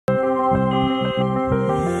Very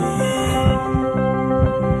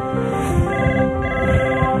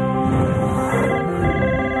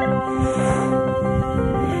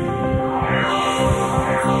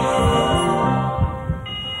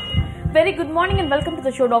good morning and welcome to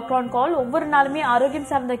the show Doctor on Call. ஒவ்வொரு நாளுமே ஆரோக்கியம்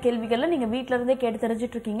சார்ந்த கேள்விகளை நீங்க வீட்ல இருந்தே கேட்டு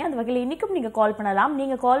தெரிஞ்சிட்டு இருக்கீங்க. அந்த வகையில இன்னைக்கும் நீங்க கால் பண்ணலாம்.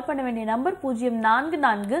 நீங்க கால் பண்ண வேண்டிய நம்பர்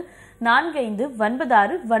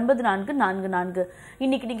 0444459644.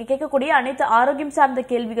 இன்னைக்கு நீங்க கேட்கக்கூடிய அனைத்து ஆரோக்கியம் சார்ந்த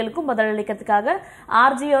கேள்விகளுக்கும் பதிலளிக்கிறதுக்காக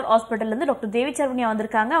ஆர்ஜிஆர் ஹாஸ்பிட்டல்ல இருந்து டாக்டர் தேவி சரவணியா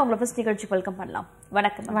வந்திருக்காங்க. அவங்கள ஃபர்ஸ்ட் நிகழ்ச்சிக்கு வெல்கம் பண்ணலாம்.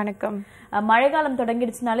 வணக்கம். வணக்கம். மழைக்காலம்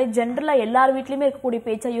தொடங்கிடுச்சுனாலே ஜென்ரலா எல்லார் வீட்லயுமே இருக்கக்கூடிய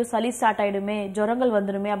பேச்சு ஐயோ சளி ஸ்டார்ட் ஆயிடுமே, ஜுரங்கள்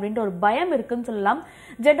வந்துடுமே அப்படின்ற ஒரு பயம் இருக்குன்னு சொல்லலாம்.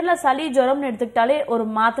 ஜென்ரலா சளி ஜுரம்னு எடுத்துக்கிட்டாலே ஒரு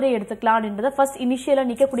மாத்திரை எடுத்துக்கலாம் அப்படின்றத ஃபர்ஸ்ட் இனிஷியலா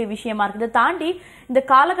நிக்கக்கூடிய விஷயமா இருக்கு. இதை தாண்டி இந்த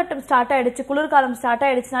காலகட்டம் ஸ்டார்ட் ஆயிடுச்சு, குளிர்காலம் ஸ்டார்ட்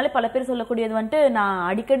ஆயிடுச்சுனாலே பல பேர் சொல்லக்கூடியது வந்துட்டு நான்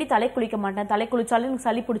அடிக்கடி தலை குளிக்க மாட்டேன், தலை குளிச்சாலும் எனக்கு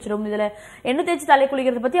சளி பிடிச்சிடும், இதுல எண்ணெய் தேய்ச்சி தலை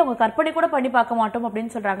குளிக்கிறத பத்தி அவங்க கற்பனை கூட பண்ணி பார்க்க மாட்டோம்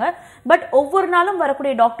அப்படின்னு சொல்றாங்க. பட் ஒவ்வொரு நாளும்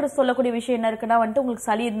வரக்கூடிய டாக்டர்ஸ் சொல்லக்கூடிய விஷயம் என்ன இருக்குன்னா வந்துட்டு உங்களுக்கு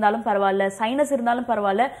சளி இருந்தாலும் பரவாயில்ல, சைனஸ் இருந்தாலும்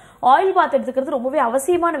பரவாயில்ல, ஆயில் பாத் எடுத்துக்கிறது ரொம்பவே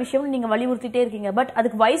அவசியமான விஷயம் நீங்க வலியுறுத்திட்டே இருக்கீங்க. பட்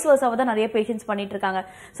அதுக்கு வைஸ் வர்சாவை தான் நிறைய பேஷண்ட்ஸ் பண்ணிட்டு இருக்காங்க.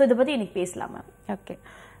 ஸோ இதை பத்தி இன்னைக்கு பேசலாமா? ஓகே,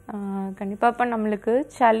 கண்டிப்பா. இப்போ நம்மளுக்கு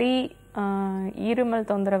சளி, இருமல்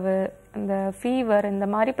தொந்தரவு, இந்த ஃபீவர், இந்த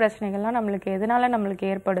மாதிரி பிரச்சனைகள்லாம் நம்மளுக்கு எதனால நம்மளுக்கு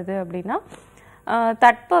ஏற்படுது அப்படின்னா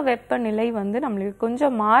தட்ப வெப்பநிலை வந்து நம்மளுக்கு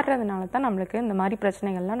கொஞ்சம் மாறுறதுனால தான் நம்மளுக்கு இந்த மாதிரி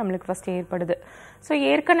பிரச்சனைகள்லாம் நம்மளுக்கு ஃபர்ஸ்ட் ஏற்படுது. ஸோ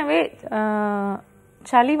ஏற்கனவே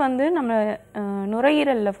சளி வந்து நம்ம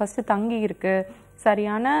நுரையீரலில் ஃபர்ஸ்ட் தங்கி இருக்கு,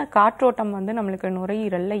 சரியான காற்றோட்டம் வந்து நம்மளுக்கு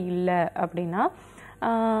நுரையீரலில் இல்லை அப்படின்னா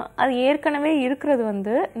அது ஏற்கனவே இருக்கிறது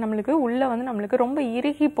வந்து நம்மளுக்கு உள்ளே வந்து நம்மளுக்கு ரொம்ப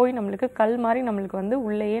இறுகி போய் நம்மளுக்கு கல் மாதிரி நம்மளுக்கு வந்து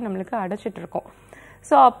உள்ளேயே நம்மளுக்கு அடைச்சிட்டு இருக்கோம்.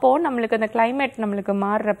 ஸோ அப்போது நம்மளுக்கு அந்த கிளைமேட் நம்மளுக்கு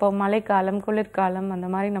மாறுறப்போ, மழைக்காலம் குளிர்காலம் அந்த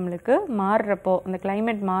மாதிரி நம்மளுக்கு மாறுறப்போ, அந்த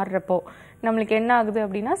கிளைமேட் மாறுறப்போ நம்மளுக்கு என்ன ஆகுது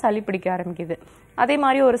அப்படின்னா சளி பிடிக்க ஆரம்பிக்குது. அதே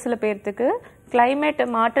மாதிரி ஒரு சில பேர்த்துக்கு கிளைமேட்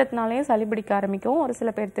மாற்றத்தினாலேயும் சளி பிடிக்க ஆரம்பிக்கும். ஒரு சில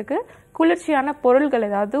பேர்த்துக்கு குளிர்ச்சியான பொருள்கள்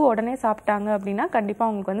ஏதாவது உடனே சாப்பிட்டாங்க அப்படின்னா கண்டிப்பாக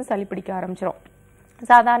அவங்களுக்கு வந்து சளி பிடிக்க ஆரம்பிச்சிடும்.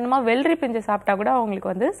 சாதாரணமாக வெள்ளரி பிஞ்சு சாப்பிட்டா கூட அவங்களுக்கு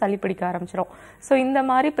வந்து சளி பிடிக்க ஆரம்பிச்சிடும். ஸோ இந்த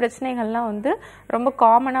மாதிரி பிரச்சனைகள்லாம் வந்து ரொம்ப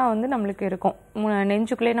காமனாக வந்து நம்மளுக்கு இருக்கும்.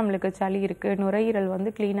 நெஞ்சுக்குள்ளே நம்மளுக்கு சளி இருக்குது, நுரையீரல்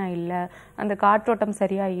வந்து க்ளீனாக இல்லை, அந்த காற்றோட்டம்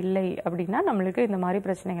சரியாக இல்லை அப்படின்னா நம்மளுக்கு இந்த மாதிரி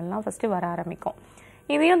பிரச்சனைகள்லாம் ஃபஸ்ட்டு வர ஆரம்பிக்கும்.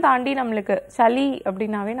 இதையும் தாண்டி நம்மளுக்கு சளி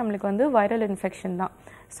அப்படின்னாவே நம்மளுக்கு வந்து வைரல் இன்ஃபெக்ஷன் தான்.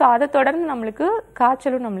 ஸோ அதை தொடர்ந்து நம்மளுக்கு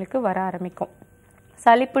காய்ச்சலும் நம்மளுக்கு வர ஆரம்பிக்கும்.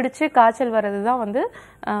 சளி பிடிச்சு காய்ச்சல் வர்றது தான் வந்து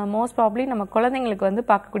மோஸ்ட் ப்ராப்ளி நம்ம குழந்தைங்களுக்கு வந்து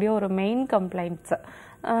பார்க்கக்கூடிய ஒரு மெயின் கம்ப்ளைண்ட்ஸ்.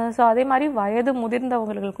 ஸோ அதே மாதிரி வயது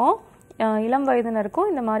முதிர்ந்தவங்களுக்கும் இளம் வயதினருக்கும்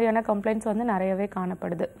இந்த மாதிரியான கம்ப்ளைண்ட்ஸ் வந்து நிறையவே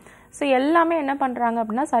காணப்படுது. ஸோ எல்லாமே என்ன பண்ணுறாங்க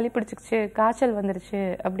அப்படின்னா சளி பிடிச்சிக்கிச்சு, காய்ச்சல் வந்துருச்சு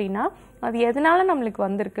அப்படின்னா அது எதனால நம்மளுக்கு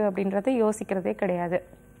வந்திருக்கு அப்படின்றத யோசிக்கிறதே கிடையாது.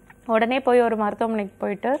 உடனே போய் ஒரு மருத்துவமனைக்கு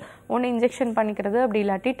போயிட்டு ஒன்று இன்ஜெக்ஷன் பண்ணிக்கிறது, அப்படி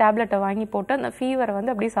இல்லாட்டி டேப்லெட்டை வாங்கி போட்டு அந்த ஃபீவரை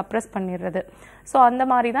வந்து அப்படியே சப்ரெஸ் பண்ணிடுறது. ஸோ அந்த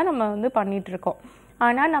மாதிரி தான் நம்ம வந்து பண்ணிட்டு இருக்கோம்.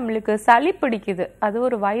 ஆனால் நம்மளுக்கு சளி பிடிக்குது, அது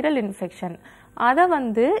ஒரு வைரல் இன்ஃபெக்ஷன். அதை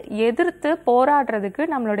வந்து எதிர்த்து போராடுறதுக்கு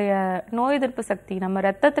நம்மளுடைய நோய் எதிர்ப்பு சக்தி, நம்ம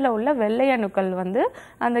ரத்தத்தில் உள்ள வெள்ளை அணுக்கள் வந்து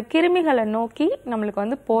அந்த கிருமிகளை நோக்கி நம்மளுக்கு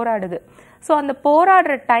வந்து போராடுது. ஸோ அந்த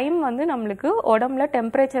போராடுற டைம் வந்து நம்மளுக்கு உடம்புல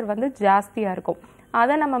டெம்பரேச்சர் வந்து ஜாஸ்தியாக இருக்கும்.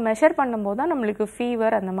 அதை நம்ம மெஷர் பண்ணும்போது தான் நம்மளுக்கு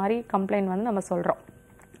ஃபீவர் அந்த மாதிரி கம்ப்ளைண்ட் வந்து நம்ம சொல்கிறோம்.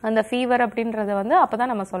 அந்த ஃபீவர் அப்படின்றத வந்து அப்போ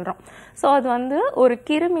தான் நம்ம சொல்கிறோம். ஸோ அது வந்து ஒரு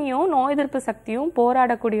கிருமியும் நோய் எதிர்ப்பு சக்தியும்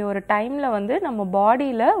போராடக்கூடிய ஒரு டைமில் வந்து நம்ம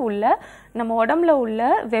பாடியில் உள்ள, நம்ம உடம்புல உள்ள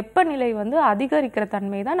வெப்பநிலை வந்து அதிகரிக்கிற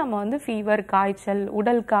தன்மை தான் நம்ம வந்து ஃபீவர், காய்ச்சல்,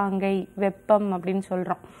 உடல் காங்கை, வெப்பம் அப்படின்னு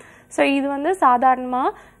சொல்கிறோம். ஸோ இது வந்து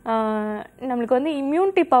சாதாரணமாக நம்மளுக்கு வந்து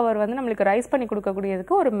இம்யூனிட்டி பவர் வந்து நம்மளுக்கு ரைஸ் பண்ணி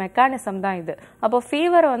கொடுக்கக்கூடியதுக்கு ஒரு மெக்கானிசம் தான் இது. அப்போ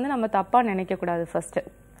ஃபீவரை வந்து நம்ம தப்பாக நினைக்கக்கூடாது. ஃபஸ்ட்டு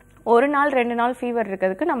ஒரு நாள் 2 நாள் ஃபீவர்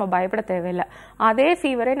இருக்கிறதுக்கு நம்ம பயப்பட தேவையில்லை. அதே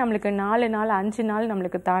ஃபீவரே நம்மளுக்கு 4 நாள் 5 நாள்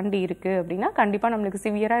நம்மளுக்கு தாண்டி இருக்குது அப்படின்னா கண்டிப்பாக நம்மளுக்கு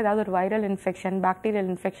சிவியராக ஏதாவது ஒரு வைரல் இன்ஃபெக்ஷன், பாக்டீரியல்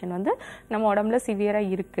இன்ஃபெக்ஷன் வந்து நம்ம உடம்புல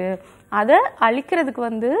சிவியராக இருக்குது. அதை அழிக்கிறதுக்கு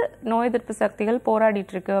வந்து நோய் எதிர்ப்பு சக்திகள்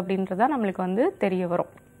போராடிட்டு இருக்கு அப்படின்றதான் நம்மளுக்கு வந்து தெரிய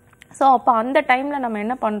வரும். ஸோ அப்போ அந்த டைமில் நம்ம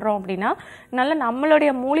என்ன பண்ணுறோம் அப்படின்னா நல்ல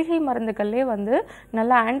நம்மளுடைய மூலிகை மருந்துகள்லேயே வந்து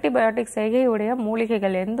நல்ல ஆன்டிபயோட்டிக் செய்கையுடைய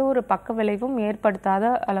மூலிகைகள், எந்த ஒரு பக்க விளைவும்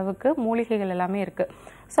ஏற்படுத்தாத அளவுக்கு மூலிகைகள் எல்லாமே இருக்குது.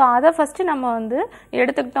 ஸோ அதை ஃபஸ்ட்டு நம்ம வந்து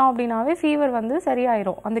எடுத்துக்கிட்டோம் அப்படின்னாவே ஃபீவர் வந்து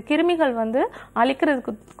சரியாயிரும். அந்த கிருமிகள் வந்து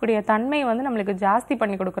அழிக்கிறதுக்கு கூடிய தன்மை வந்து நம்மளுக்கு ஜாஸ்தி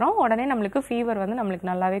பண்ணி கொடுக்குறோம். உடனே நம்மளுக்கு ஃபீவர் வந்து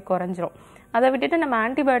நம்மளுக்கு நல்லாவே குறைஞ்சிரும். அதை விட்டுட்டு நம்ம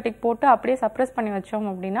ஆன்டிபயோட்டிக் போட்டு அப்படியே சப்ரெஸ் பண்ணி வச்சோம்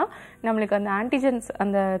அப்படின்னா நம்மளுக்கு அந்த ஆன்டிஜென்ஸ்,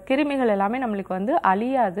 அந்த கிருமிகள் எல்லாமே நம்மளுக்கு வந்து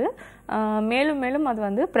அழியாது. மேலும் மேலும் அது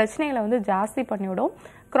வந்து பிரச்சனைகளை வந்து ஜாஸ்தி பண்ணிவிடும்.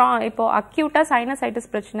 இப்போ அக்யூட்டாக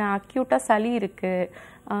சைனசைட்டிஸ் பிரச்சனை, அக்யூட்டாக சளி இருக்குது,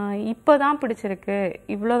 இப்போ தான் பிடிச்சிருக்கு,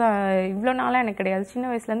 இவ்வளோ நாளாக எனக்கு கிடையாது, சின்ன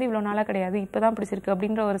வயசுலேருந்து இவ்வளோ நாளாக கிடையாது, இப்போ தான் பிடிச்சிருக்கு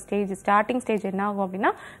அப்படின்ற ஒரு ஸ்டார்டிங் ஸ்டேஜ் என்ன ஆகும்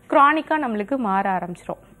அப்படின்னா க்ரானிக்காக நம்மளுக்கு மாற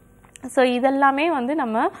ஆரம்பிச்சிடும். ஸோ இதெல்லாமே வந்து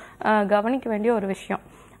நம்ம கவனிக்க வேண்டிய ஒரு விஷயம்.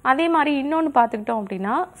 அதே மாதிரி இன்னொன்று பார்த்துக்கிட்டோம்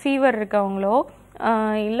அப்படின்னா ஃபீவர் இருக்கவங்களோ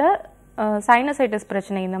இல்லை சைனசைட்டிஸ்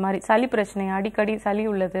பிரச்சனை, இந்த மாதிரி சளி பிரச்சனை, அடிக்கடி சளி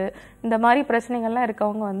உள்ளது, இந்த மாதிரி பிரச்சனைகள்லாம்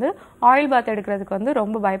இருக்கவங்க வந்து ஆயில் பாத் எடுக்கிறதுக்கு வந்து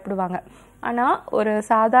ரொம்ப பயப்படுவாங்க. ஆனால் ஒரு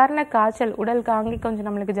சாதாரண காய்ச்சல், உடல் காங்கி கொஞ்சம்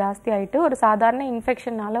நம்மளுக்கு ஜாஸ்தி ஆகிட்டு ஒரு சாதாரண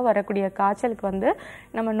இன்ஃபெக்ஷனால் வரக்கூடிய காய்ச்சலுக்கு வந்து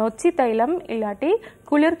நம்ம நொச்சி தைலம் இல்லாட்டி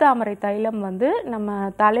குளிர்தாமரை தைலம் வந்து நம்ம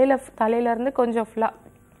தலையிலேருந்து கொஞ்சம் ஃபுல்லாக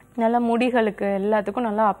நல்லா முடிகளுக்கு எல்லாத்துக்கும்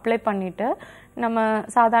நல்லா அப்ளை பண்ணிவிட்டு நம்ம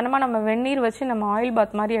சாதாரணமாக நம்ம வெந்நீர் வச்சு நம்ம ஆயில்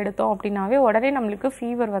பாத் மாதிரி எடுத்தோம் அப்படின்னாவே உடனே நம்மளுக்கு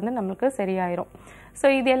ஃபீவர் வந்து நம்மளுக்கு சரியாயிரும். ஸோ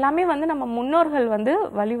இது எல்லாமே வந்து நம்ம முன்னோர்கள் வந்து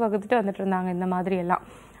வழிவகுத்துட்டு வந்துட்டு இருந்தாங்க. இந்த மாதிரி எல்லாம்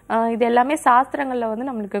இது எல்லாமே சாஸ்திரங்களில் வந்து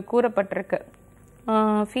நம்மளுக்கு கூறப்பட்டிருக்கு.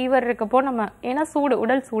 ஃபீவர் இருக்கப்போ நம்ம ஏன்னா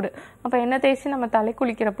உடல் சூடு, அப்போ எண்ணெய் தேய்ச்சி நம்ம தலை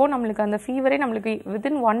குளிக்கிறப்போ நம்மளுக்கு அந்த ஃபீவரே நம்மளுக்கு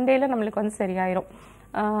வித்தின் 1 டேல நம்மளுக்கு வந்து சரியாயிரும்.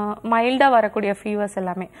 மைல்டாக வரக்கூடிய ஃபீவர்ஸ்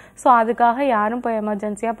எல்லாமே. ஸோ அதுக்காக யாரும் போய்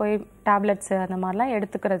எமர்ஜென்சியாக போய் டேப்லெட்ஸு அந்த மாதிரிலாம்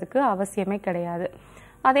எடுத்துக்கிறதுக்கு அவசியமே கிடையாது.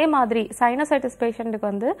 அதே மாதிரி சைனசைட்டிஸ் பேஷண்ட்டுக்கு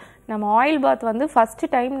வந்து நம்ம ஆயில் பாத் வந்து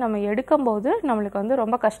ஃபஸ்ட்டு டைம் நம்ம எடுக்கும்போது நம்மளுக்கு வந்து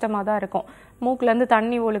ரொம்ப கஷ்டமாக தான் இருக்கும். மூக்குலேருந்து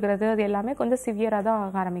தண்ணி ஒழுகிறது அது எல்லாமே கொஞ்சம் சிவியராக தான்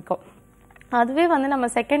ஆக ஆரம்பிக்கும். அதுவே வந்து நம்ம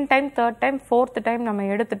second time, third time, fourth time நம்ம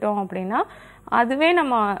எடுத்துட்டோம் அப்படின்னா அதுவே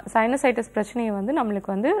நம்ம சைனசைட்டிஸ் பிரச்சனையை வந்து நம்மளுக்கு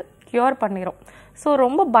வந்து க்யூர் பண்ணிடும். ஸோ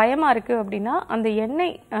ரொம்ப பயமாக இருக்குது அப்படின்னா அந்த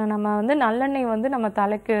எண்ணெய் நம்ம வந்து நல்லெண்ணெய் வந்து நம்ம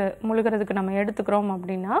தலைக்கு முழுகிறதுக்கு நம்ம எடுத்துக்கிறோம்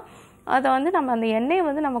அப்படின்னா அதை வந்து நம்ம அந்த எண்ணெயை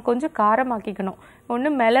வந்து நம்ம கொஞ்சம் காரமாக்கிக்கணும். ஒன்று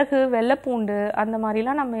மிளகு, வெள்ளைப்பூண்டு அந்த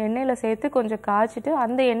மாதிரிலாம் நம்ம எண்ணெயில் சேர்த்து கொஞ்சம் காய்ச்சிட்டு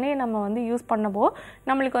அந்த எண்ணெயை நம்ம வந்து யூஸ் பண்ணப்போ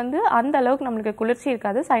நம்மளுக்கு வந்து அந்த அளவுக்கு நம்மளுக்கு குளிர்ச்சி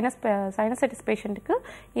இருக்காது. சைனசைட்டிஸ் பேஷண்ட்டுக்கு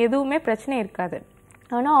எதுவுமே பிரச்சனை இருக்காது.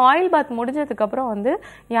 ஆனால் ஆயில் பாத் முடிஞ்சதுக்கப்புறம் வந்து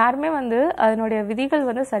யாருமே வந்து அதனுடைய விதிகள்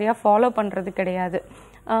வந்து சரியாக ஃபாலோ பண்ணுறது கிடையாது.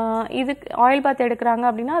 இதுக்கு ஆயில் பாத் எடுக்கிறாங்க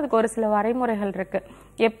அப்படின்னா அதுக்கு ஒரு சில வரைமுறைகள் இருக்குது.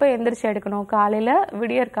 எப்போ எந்திரிச்சு எடுக்கணும்,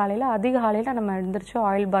 விடியற் காலையில் அதிகாலையில் நம்ம எந்திரிச்சு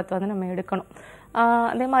ஆயில் பாத் வந்து நம்ம எடுக்கணும்.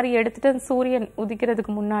 அதே மாதிரி எடுத்துகிட்டு சூரியன்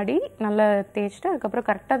உதிக்கிறதுக்கு முன்னாடி நல்லா தேய்ச்சிட்டு அதுக்கப்புறம்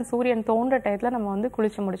கரெக்டாக அந்த சூரியன் தோன்ற டயத்தில் நம்ம வந்து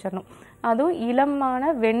குளிச்சு முடிச்சிடணும். அதுவும்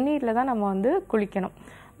இளமான வெந்நீரில் தான் நம்ம வந்து குளிக்கணும்.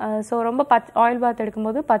 ஸோ ரொம்ப ஆயில் பாத்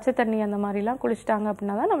எடுக்கும்போது பச்சை தண்ணி அந்த மாதிரிலாம் குளிச்சிட்டாங்க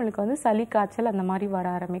அப்படின்னா தான் நம்மளுக்கு வந்து சளி காய்ச்சல் அந்த மாதிரி வர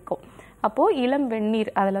ஆரம்பிக்கும். அப்போது இளம்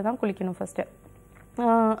வெந்நீர் அதில் தான் குளிக்கணும் ஃபஸ்ட்டு.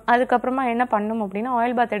 அதுக்கப்புறமா என்ன பண்ணணும் அப்படின்னா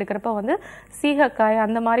ஆயில் பாத் எடுக்கிறப்ப வந்து சீகக்காய்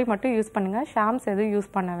அந்த மாதிரி மட்டும் யூஸ் பண்ணுங்கள். ஷாம்ஸ் எதுவும்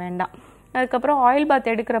யூஸ் பண்ண வேண்டாம். அதுக்கப்புறம் ஆயில் பாத்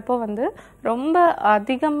எடுக்கிறப்போ வந்து ரொம்ப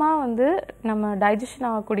அதிகமாக வந்து நம்ம டைஜஷன்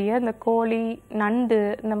ஆகக்கூடிய இந்த கோழி, நண்டு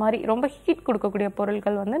இந்த மாதிரி ரொம்ப ஹீட் கொடுக்கக்கூடிய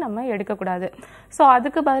பொருட்கள் வந்து நம்ம எடுக்கக்கூடாது. ஸோ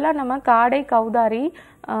அதுக்கு பதிலாக நம்ம காடை, கௌதாரி,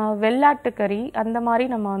 வெள்ளாட்டுக்கறி அந்த மாதிரி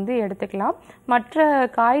நம்ம வந்து எடுத்துக்கலாம். மற்ற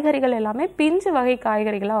காய்கறிகள் எல்லாமே பிஞ்சு வகை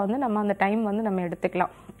காய்கறிகளாக வந்து நம்ம அந்த டைம் வந்து நம்ம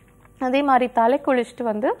எடுத்துக்கலாம். அதே மாதிரி தலை குளிச்சுட்டு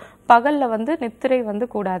வந்து பகலில் வந்து நித்திரை வந்து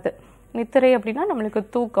கூடாது. நித்திரை அப்படின்னா நம்மளுக்கு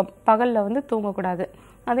தூக்கம், பகலில் வந்து தூங்கக்கூடாது.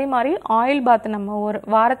 அதே மாதிரி ஆயில் பாத் நம்ம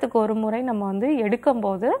வாரத்துக்கு ஒரு முறை நம்ம வந்து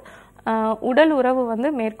எடுக்கும்போது உடல் உறவு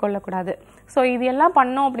வந்து மேற்கொள்ளக்கூடாது. ஸோ இது எல்லாம்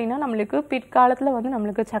பண்ணோம் அப்படின்னா நம்மளுக்கு பிற்காலத்தில் வந்து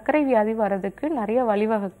நம்மளுக்கு சர்க்கரை வியாதி வர்றதுக்கு நிறைய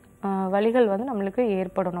வழிகள் வந்து நம்மளுக்கு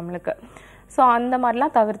ஏற்படும் நம்மளுக்கு. ஸோ அந்த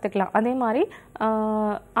மாதிரிலாம் தவிர்த்துக்கலாம். அதே மாதிரி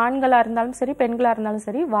ஆண்களாக இருந்தாலும் சரி, பெண்களாக இருந்தாலும்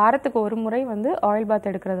சரி, வாரத்துக்கு ஒரு முறை வந்து ஆயில் பாத்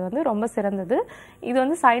எடுக்கிறது வந்து ரொம்ப சிறந்தது. இது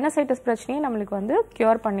வந்து சைனசைட்டிஸ் பிரச்சனையை நம்மளுக்கு வந்து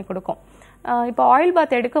க்யூர் பண்ணி கொடுக்கும். இப்போ ஆயில்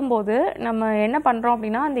பாத் எடுக்கும்போது நம்ம என்ன பண்ணுறோம்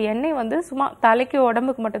அப்படின்னா அந்த எண்ணெய் வந்து சும்மா தலைக்கு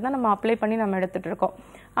உடம்புக்கு மட்டும்தான் நம்ம அப்ளை பண்ணி நம்ம எடுத்துகிட்டு இருக்கோம்.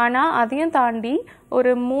 ஆனால் அதையும் தாண்டி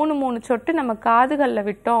ஒரு 3 சொட்டு நம்ம காதுகளில்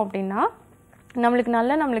விட்டோம் அப்படின்னா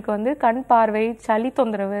நம்மளுக்கு வந்து கண் பார்வை, சளி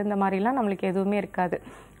தொந்தரவு இந்த மாதிரிலாம் நம்மளுக்கு எதுவுமே இருக்காது.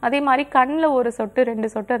 அதே மாதிரி கண்ணில் 1 சொட்டு 2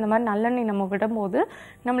 சொட்டு அந்த மாதிரி நல்லெண்ணெய் நம்ம விடும்போது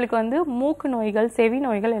நம்மளுக்கு வந்து மூக்கு நோய்கள், செவி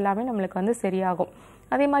நோய்கள் எல்லாமே நம்மளுக்கு வந்து சரியாகும்.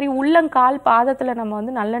 அதே மாதிரி உள்ளங்கால் பாதத்தில் நம்ம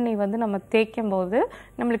வந்து நல்லெண்ணெய் வந்து நம்ம தேய்க்கும் போது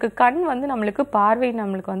நம்மளுக்கு கண் வந்து நம்மளுக்கு பார்வை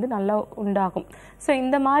நம்மளுக்கு வந்து நல்லா உண்டாகும். ஸோ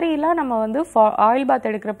இந்த மாதிரிலாம் நம்ம வந்து ஆயில் பாத்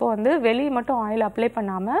எடுக்கிறப்போ வந்து வெளியே மட்டும் ஆயில் அப்ளை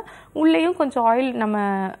பண்ணாமல் உள்ளேயும் கொஞ்சம் ஆயில் நம்ம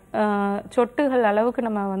சொட்டுகள் அளவுக்கு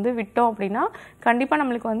நம்ம வந்து விட்டோம் அப்படின்னா கண்டிப்பாக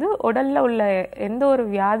நம்மளுக்கு வந்து உடலில் உள்ள எந்த ஒரு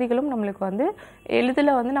வியாதிகளும் நம்மளுக்கு வந்து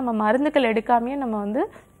எளிதில் வந்து நம்ம மருந்துகள் எடுக்காமையே நம்ம வந்து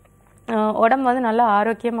உடம்பு வந்து நல்லா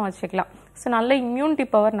ஆரோக்கியமாக வச்சுக்கலாம். ஸோ நல்ல இம்யூனிட்டி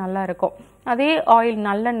பவர் நல்லா இருக்கும். அதே ஆயில்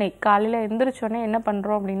நல்லெண்ணெய் காலையில் எந்திரிச்சோடனே என்ன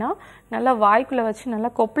பண்ணுறோம் அப்படின்னா நல்லா வாய்க்குள்ளே வச்சு நல்லா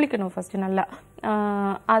கொப்பளிக்கணும் ஃபஸ்ட்டு நல்லா.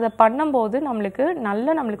 அதை பண்ணும்போது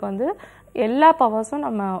நம்மளுக்கு வந்து எல்லா பவர்ஸும்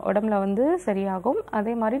நம்ம உடம்புல வந்து சரியாகும்.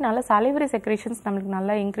 அதே மாதிரி நல்ல சலைவரி செக்ரேஷன்ஸ் நம்மளுக்கு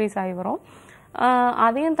நல்லா இன்க்ரீஸ் ஆகி வரும்.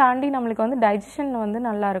 அதையும் தாண்டி நம்மளுக்கு வந்து டைஜஷன் வந்து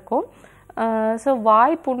நல்லாயிருக்கும். ஸோ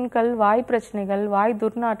வாய் புண்கள், வாய் பிரச்சனைகள், வாய்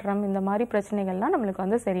துர்நாற்றம் இந்த மாதிரி பிரச்சனைகள்லாம் நம்மளுக்கு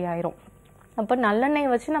வந்து சரியாயிரும். அப்போ நல்லெண்ணெய்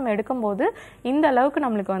வச்சு நம்ம எடுக்கும்போது இந்த அளவுக்கு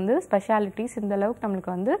நம்மளுக்கு வந்து ஸ்பெஷாலிட்டிஸ், இந்த அளவுக்கு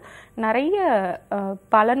நம்மளுக்கு வந்து நிறைய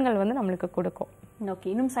பலன்கள் வந்து நம்மளுக்கு கொடுக்கும். ஓகே,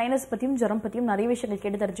 இன்னும் சைனஸ் பற்றியும் ஜுரம் பற்றியும் நிறைய விஷயங்கள்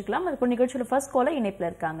கேட்டு தெரிஞ்சுக்கலாம். அதுக்கு நிகழ்ச்சியோட ஃபர்ஸ்ட் காலர் இணைப்பில்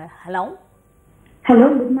இருக்காங்க. Hello. Hello,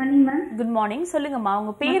 good morning ma'am. Good morning, சொல்லுங்கம்மா.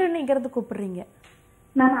 உங்க பேர் என்னங்கிறது கூப்பிடுறீங்க?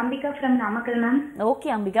 Ma'am Ambika from Namakkal ma'am. Okay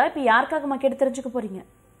Ambika, இப்போ யாருக்காகம்மா கேட்டு தெரிஞ்சுக்க போறீங்க?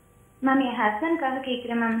 மேம் என் ஹஸ்பண்ட்காக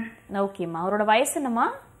கேட்குறேன் மேம். ஓகேம்மா, அவரோட வயசு என்னம்மா?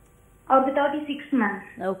 அவருக்கு 36 மேம்.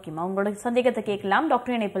 ஓகேம்மா, உங்களோட சந்தேகத்தை கேட்கலாம்.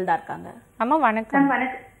 டாக்டர் இணைப்பில் தான் இருக்காங்க. அம்மா வணக்கம்.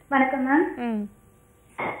 மேம் வணக்கம் மேம்.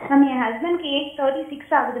 மேம் என் ஹஸ்பண்ட்க்கு ஏஜ்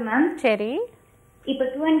 36 ஆகுது மேம். சரி. இப்போ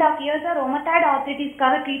 2.5 இயர்ஸா ரொமட்டாய்டு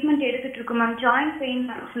ஆர்த்ரைட்டிஸ்க்காக ட்ரீட்மெண்ட் எடுத்துட்டு இருக்கோம் மேம். ஜாயிண்ட் பெயின்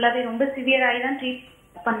ஃபுல்லாவே ரொம்ப சிவியர் ஆகி தான் ட்ரீட்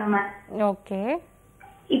பண்ணோம் மேம். ஓகே.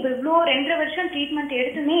 இப்போ இவ்வளோ 2.5 வருஷம் ட்ரீட்மெண்ட்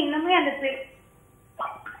எடுத்துமே இன்னுமே அந்த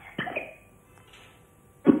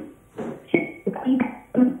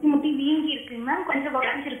முட்டி வீங்கி இருக்குங்க மேம், கொஞ்சம்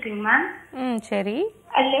வளைஞ்சிருக்குங்க மேம். சரி.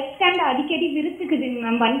 லெஃப்ட் ஹேண்ட் அடிக்கடி விருத்துக்குதுங்க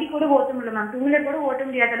மேம். வண்டி கூட ஓட்ட முடியல மேம், 2 வீலர் கூட ஓட்ட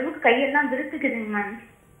முடியாத அளவுக்கு கையெல்லாம் விருத்துக்குதுங்க மேம்.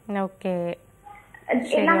 ஓகே.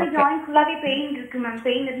 எல்லாமே ஜாயிண்ட் ஃபுல்லாவே பெயின் இருக்கு மேம்.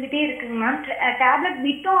 பெயின் இருந்துட்டே இருக்குங்க மேம். டேப்லெட்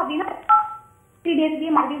விட்டோம் அப்படின்னா 3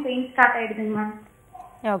 டேஸ்லயே மறுபடியும் பெயின் ஸ்டார்ட் ஆயிடுதுங்க மேம்.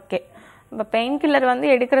 ஓகே. இப்போ பெயின் கில்லர் வந்து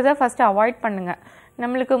எடுக்கிறத ஃபர்ஸ்ட் அவாய்ட் பண்ணுங்க.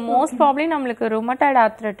 நம்மளுக்கு மோஸ்ட் ப்ராப்ளி நம்மளுக்கு ருமட்டாய்டு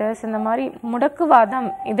ஆர்த்ரைட்டிஸ், இந்த மாதிரி முடக்குவாதம்,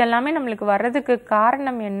 இதெல்லாமே நம்மளுக்கு வர்றதுக்கு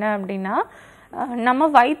காரணம் என்ன அப்படின்னா, நம்ம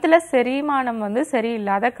வயிற்றுல செரிமானம் வந்து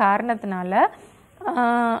சரியில்லாத காரணத்தினால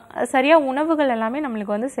சரியா உணவுகள் எல்லாமே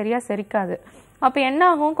நம்மளுக்கு வந்து சரியா செரிக்காது. அப்போ என்ன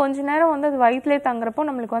ஆகும், கொஞ்ச நேரம் வந்து அது வயிற்றுலே தங்குறப்போ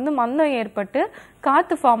நம்மளுக்கு வந்து மந்தம் ஏற்பட்டு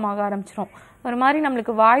காற்று ஃபார்ம் ஆக ஆரம்பிச்சிடும். ஒரு மாதிரி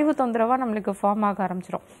நம்மளுக்கு வாய்வு தொந்தரவாக நம்மளுக்கு ஃபார்ம் ஆக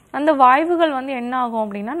ஆரம்பிச்சிடும். அந்த வாய்வுகள் வந்து என்ன ஆகும்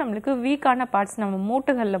அப்படின்னா, நம்மளுக்கு வீக்கான பார்ட்ஸ் நம்ம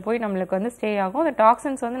மூட்டுகளில் போய் நம்மளுக்கு வந்து ஸ்டே ஆகும். அந்த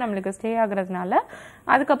டாக்ஸின்ஸ் வந்து நம்மளுக்கு ஸ்டே ஆகுறதுனால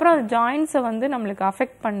அதுக்கப்புறம் அந்த ஜாயின்ஸை வந்து நம்மளுக்கு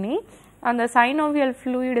அஃபெக்ட் பண்ணி அந்த சைனோவியல்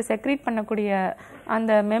ஃப்ளூயிடு செக்ரீட் பண்ணக்கூடிய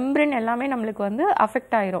அந்த மெம்பரின் எல்லாமே நம்மளுக்கு வந்து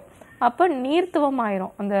அஃபெக்ட் ஆயிரும். அப்போ நீர்த்துவம்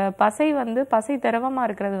ஆயிரும். அந்த பசை திரவமாக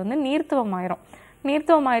இருக்கிறது வந்து நீர்த்துவம் ஆயிரும்.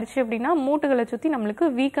 நீர்த்துவம் ஆயிடுச்சு அப்படின்னா மூட்டுகளை சுற்றி நம்மளுக்கு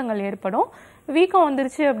வீக்கங்கள் ஏற்படும். வீக்கம்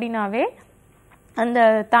வந்துருச்சு அப்படின்னாவே அந்த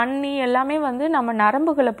தண்ணி எல்லாமே வந்து நம்ம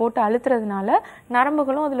நரம்புகளை போட்டு அழுத்துறதுனால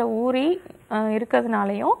நரம்புகளும் அதில் ஊறி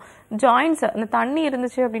இருக்கிறதுனாலையும் ஜாயின்ஸ், அந்த தண்ணி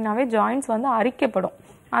இருந்துச்சு அப்படின்னாவே ஜாயின்ஸ் வந்து அரிக்கப்படும்.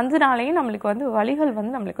 அதனாலையும் நம்மளுக்கு வந்து வலிகள்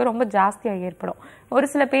வந்து நம்மளுக்கு ரொம்ப ஜாஸ்தியாக ஏற்படும். ஒரு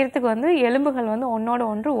சில பேர்த்துக்கு வந்து எலும்புகள் வந்து ஒன்றோட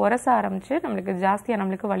ஒன்று உரச ஆரம்பிச்சு நம்மளுக்கு ஜாஸ்தியாக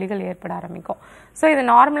நம்மளுக்கு வலிகள் ஏற்பட ஆரம்பிக்கும். ஸோ இதை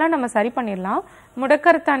நார்மலாக நம்ம சரி பண்ணிடலாம்.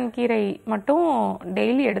 முடக்கரத்தான் கீரை மட்டும்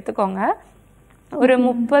டெய்லி எடுத்துக்கோங்க. ஒரு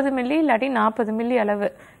 30 மில்லி இல்லாட்டி 40 மில்லி அளவு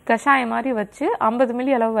கஷாயம் மாதிரி வச்சு 50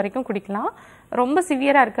 மில்லி அளவு வரைக்கும் குடிக்கலாம். ரொம்ப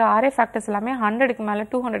சிவியராக இருக்குது, ஆர்ஏ ஃபேக்டர்ஸ் எல்லாமே 100க்கு மேலே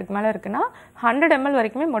 200க்கு மேலே இருக்குன்னா 100 ml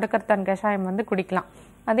வரைக்குமே முடக்கரத்தான் கஷாயம் வந்து குடிக்கலாம்.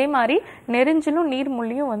 அதே மாதிரி நெரிஞ்சிலும்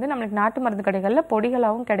நீர்முள்ளியும் வந்து நம்மளுக்கு நாட்டு மருந்து கடைகளில்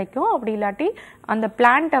பொடிகளாகவும் கிடைக்கும். அப்படி இல்லாட்டி அந்த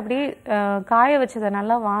பிளான்ட் அப்படியே காய வச்சதை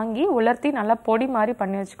நல்லா வாங்கி உலர்த்தி நல்லா பொடி மாதிரி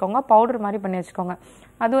பண்ணி வச்சுக்கோங்க, பவுடர் மாதிரி பண்ணி வச்சுக்கோங்க.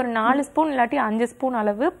 அது ஒரு 4 ஸ்பூன் இல்லாட்டி 5 ஸ்பூன்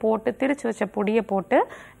அளவு போட்டு திரிச்சு வச்ச பொடியை போட்டு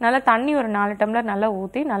நல்லா தண்ணி ஒரு 4 டம்ளர் நல்லா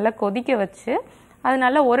ஊற்றி நல்லா கொதிக்க வச்சு அது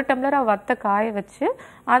நல்லா 1 டம்ளராக வத்த காய வச்சு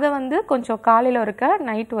அதை வந்து கொஞ்சம் காலையில் ஒருக்க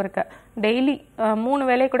நைட்டு ஒருக்க டெய்லி 3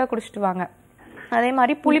 வேளை கூட குடிச்சிட்டு வாங்க. அதே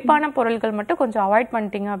மாதிரி புளிப்பான பொருட்கள் மட்டும் கொஞ்சம் அவாய்ட்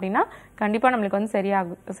பண்ணிட்டீங்க அப்படின்னா கண்டிப்பாக நம்மளுக்கு வந்து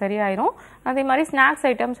சரியாயிரும். அதே மாதிரி ஸ்நாக்ஸ்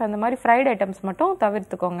ஐட்டம்ஸ், அந்த மாதிரி ஃப்ரைட் ஐட்டம்ஸ் மட்டும்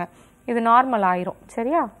தவிர்த்துக்கோங்க. இது நார்மல் ஆயிரும்.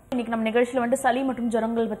 சரியா? இன்னைக்கு நம்ம நிகழ்ச்சியில் வந்து சளி மற்றும்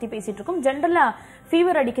ஜுரங்கள் பத்தி பேசிட்டு இருக்கோம். ஜென்ரலா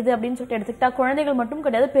ஃபீவர் அடிக்குது அப்படின்னு சொல்லிட்டு எடுத்துக்கிட்டா குழந்தைகள் மட்டும்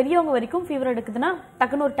கிடையாது, பெரியவங்க வரைக்கும் ஃபீவர் எடுக்குதுன்னா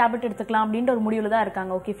டக்குன்னு ஒரு டேப்லெட் எடுத்துக்கலாம் அப்படின்ற ஒரு முடிவுல தான்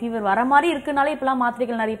இருக்காங்க. ஓகே, ஃபீவர் வர மாதிரி இருக்குனாலே இப்பெல்லாம்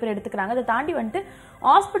மாத்திரைகள் நிறைய பேர் எடுத்துக்கிறாங்க. அதை தாண்டி வந்துட்டு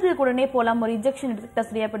ஹாஸ்பிட்டலுக்கு உடனே போகலாம், ஒரு இன்ஜெக்ஷன் எடுத்துக்கிட்டா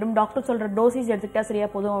சரியா போயிடும், டாக்டர் சொல்ற டோசேஜ் எடுத்துக்கிட்டா சரியா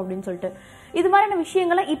போதும் அப்படின்னு சொல்லிட்டு இது மாதிரியான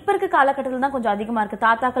விஷயங்கள்லாம் இப்ப இருக்க காலகட்டத்தில் தான் கொஞ்சம் அதிகமா இருக்கு.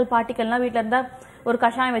 தாத்தாக்கள் பாட்டிகள்லாம் வீட்டுல இருந்தா ஒரு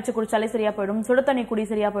கஷாயம் வச்சு குடிச்சாலே சரியா போயிடும், சுடு தண்ணி குடி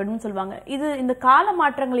சரியா போயிடும் சொல்லுவாங்க. இது இந்த கால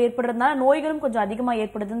மாற்றங்கள் ஏற்படுறதுனால நோய்களும் கொஞ்சம் அதிகமா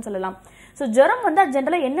ஏற்படுதுன்னு சொல்லலாம். ஸோ ஜுரம் வந்தா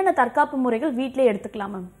ஜென்ரலா என்னென்ன தற்காப்பு முறைகள் வீட்டிலே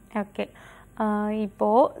எடுத்துக்கலாம் மேம்? ஓகே, இப்போ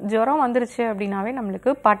ஜுரம் வந்துருச்சு அப்படின்னாவே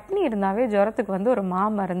நம்மளுக்கு பட்னி இருந்தாவே ஜுரத்துக்கு வந்து ஒரு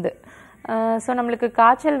மாமருந்து. ஸோ நம்மளுக்கு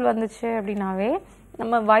காய்ச்சல் வந்துச்சு அப்படின்னாவே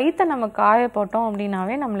நம்ம வயிற்றை நம்ம காய போட்டோம்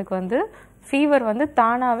அப்படின்னாவே நம்மளுக்கு வந்து ஃபீவர் வந்து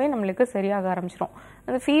தானாகவே நம்மளுக்கு சரியாக ஆரம்பிச்சிடும்.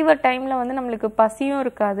 அந்த ஃபீவர் டைமில் வந்து நம்மளுக்கு பசியும்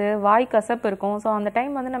இருக்காது, வாய் கசப்பு இருக்கும். ஸோ அந்த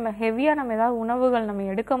டைம் வந்து நம்ம ஹெவியாக நம்ம ஏதாவது உணவுகள் நம்ம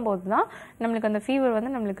எடுக்கும்போது தான் நம்மளுக்கு அந்த ஃபீவர்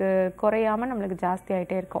வந்து நம்மளுக்கு குறையாமல் நம்மளுக்கு ஜாஸ்தி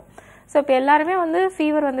ஆகிட்டே இருக்கும். ஸோ இப்போ எல்லாருமே வந்து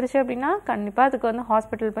ஃபீவர் வந்துருச்சு அப்படின்னா கண்டிப்பாக அதுக்கு வந்து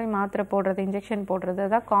ஹாஸ்பிட்டல் போய் மாத்திரை போடுறது, இன்ஜெக்ஷன் போடுறது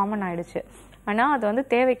தான் காமன் ஆயிடுச்சு. ஆனால் அது வந்து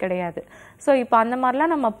தேவை கிடையாது. ஸோ இப்போ அந்த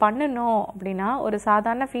மாதிரிலாம் நம்ம பண்ணணும் அப்படின்னா ஒரு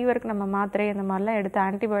சாதாரண ஃபீவருக்கு நம்ம மாத்திரை இந்த மாதிரிலாம் எடுத்து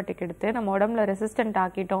ஆன்டிபயோட்டிக் எடுத்து நம்ம உடம்புல ரெசிஸ்டன்ட்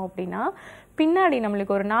ஆக்கிட்டோம் அப்படின்னா பின்னாடி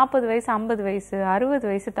நம்மளுக்கு ஒரு 40 வயசு 50 வயசு 60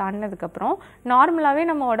 வயசு தாண்டினதுக்கப்புறம் நார்மலாகவே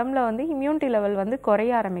நம்ம உடம்புல வந்து இம்யூனிட்டி லெவல் வந்து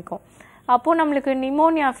குறைய ஆரம்பிக்கும். அப்போது நம்மளுக்கு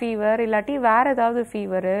நிமோனியா ஃபீவர் இல்லாட்டி வேறு ஏதாவது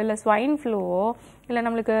ஃபீவரு இல்லை ஸ்வைன் ஃப்ளூவோ இல்லை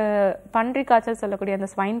நம்மளுக்கு பன்றி காய்ச்சல் சொல்லக்கூடிய அந்த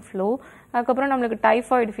ஸ்வைன் ஃப்ளூ, அதுக்கப்புறம் நம்மளுக்கு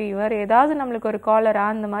டைஃபாய்டு ஃபீவர், ஏதாவது நம்மளுக்கு ஒரு காலரா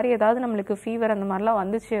அந்த மாதிரி ஏதாவது நம்மளுக்கு ஃபீவர் அந்த மாதிரிலாம்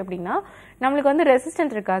வந்துச்சு அப்படின்னா நம்மளுக்கு வந்து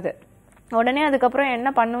ரெசிஸ்டன்ட் இருக்காது. உடனே அதுக்கப்புறம் என்ன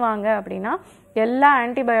பண்ணுவாங்க அப்படின்னா எல்லா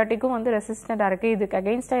ஆன்டிபயோட்டிக்கும் வந்து ரெசிஸ்டண்டாக இருக்குது, இதுக்கு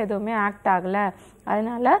அகெயின்ஸ்டாக எதுவுமே ஆக்ட் ஆகலை,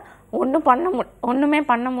 அதனால ஒன்றுமே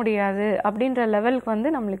பண்ண முடியாது அப்படின்ற லெவலுக்கு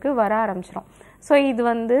வந்து நம்மளுக்கு வர ஆரம்பிச்சிடும். ஸோ இது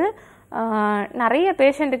வந்து நிறைய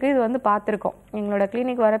பேஷண்ட்டுக்கு இது வந்து பார்த்துருக்கோம். எங்களோட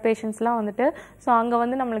கிளினிக் வர பேஷண்ட்ஸ்லாம் வந்துட்டு ஸோ அங்கே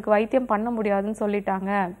வந்து நம்மளுக்கு வைத்தியம் பண்ண முடியாதுன்னு சொல்லிட்டாங்க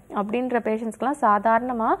அப்படின்ற பேஷண்ட்ஸ்க்கெலாம்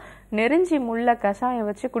சாதாரணமாக நெருஞ்சி முள்ள கஷாயம்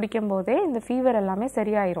வச்சு குடிக்கும் போதே இந்த ஃபீவர் எல்லாமே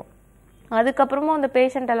சரியாயிரும். அதுக்கப்புறமும் அந்த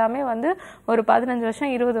பேஷண்ட் எல்லாமே வந்து ஒரு 15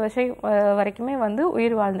 வருஷம் 20 வருஷம் வரைக்குமே வந்து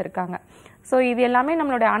உயிர் வாழ்ந்திருக்காங்க. ஸோ இது எல்லாமே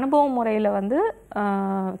நம்மளுடைய அனுபவ முறையில் வந்து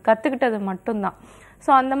கற்றுக்கிட்டது மட்டும்தான். ஸோ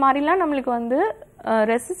அந்த மாதிரிலாம் நம்மளுக்கு வந்து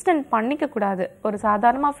ரெசிஸ்டன்ட் பண்ணிக்க கூடாது. ஒரு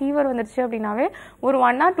சாதாரணமாக ஃபீவர் வந்துடுச்சு அப்படின்னாவே ஒரு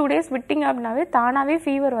 1 or 2 days விட்டிங்க அப்படின்னாவே தானாகவே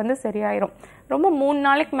ஃபீவர் வந்து சரியாயிரும். ரொம்ப 3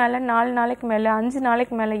 நாளைக்கு மேலே 4 நாளைக்கு மேலே 5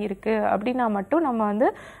 நாளைக்கு மேலே இருக்குது அப்படின்னா மட்டும் நம்ம வந்து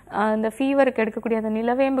இந்த ஃபீவருக்கு எடுக்கக்கூடிய அந்த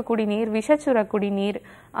நிலவேம்பு குடிநீர், விஷச்சுர குடிநீர்,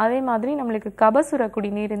 அதே மாதிரி நம்மளுக்கு கபசுர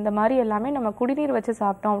குடிநீர், இந்த மாதிரி எல்லாமே நம்ம குடிநீர் வச்சு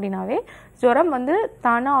சாப்பிட்டோம் அப்படின்னாவே ஜுரம் வந்து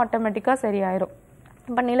தானாக ஆட்டோமேட்டிக்காக சரியாயிரும்.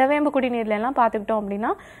 இப்போ நிலவேம்பு குடிநீர்லாம் பார்த்துக்கிட்டோம்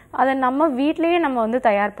அப்படின்னா அதை நம்ம வீட்டிலேயே நம்ம வந்து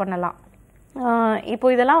தயார் பண்ணலாம். இப்போ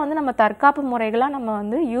இதெல்லாம் வந்து நம்ம தற்காப்பு முறைகளாக நம்ம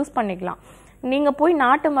வந்து யூஸ் பண்ணிக்கலாம். நீங்கள் போய்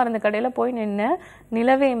நாட்டு மருந்து கடையில் போய் நின்று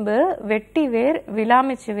நிலவேம்பு, வெட்டிவேர்,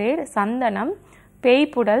 விளாமிச்சு வேர், சந்தனம்,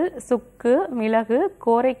 பேய்ப்புடல், சுக்கு, மிளகு,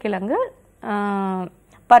 கோரைக்கிழங்கு,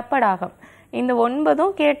 பற்படாகம், இந்த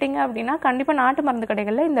 9 கேட்டிங்க அப்படின்னா கண்டிப்பாக நாட்டு மருந்து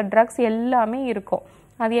கடைகளில் இந்த ட்ரக்ஸ் எல்லாமே இருக்கும்.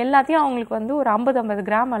 அது எல்லாத்தையும் அவங்களுக்கு வந்து ஒரு 50-50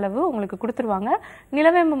 கிராம் அளவு உங்களுக்கு கொடுத்துருவாங்க.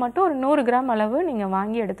 நிலவேம்பு மட்டும் ஒரு 100 கிராம் அளவு நீங்கள்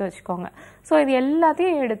வாங்கி எடுத்து வச்சுக்கோங்க. ஸோ இது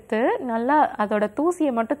எல்லாத்தையும் எடுத்து நல்லா அதோட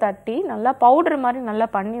தூசியை மட்டும் தட்டி நல்லா பவுடர் மாதிரி நல்லா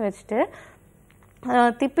பண்ணி வச்சுட்டு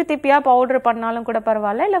திப்பியாக பவுடர் பண்ணாலும் கூட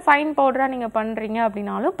பரவாயில்ல, இல்லை ஃபைன் பவுடராக நீங்கள் பண்ணுறீங்க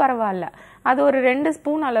அப்படின்னாலும் பரவாயில்ல. அது ஒரு 2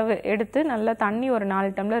 ஸ்பூன் அளவு எடுத்து நல்லா தண்ணி ஒரு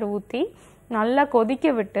 4 டம்ளர் ஊற்றி நல்லா கொதிக்க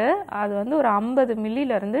விட்டு அது வந்து ஒரு 50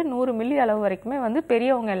 மில்லியிலேருந்து 100 மில்லி அளவு வரைக்குமே வந்து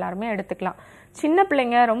பெரியவங்க எல்லாருமே எடுத்துக்கலாம். சின்ன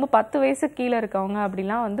பிள்ளைங்க ரொம்ப 10 வயசுக்கு கீழே இருக்கவங்க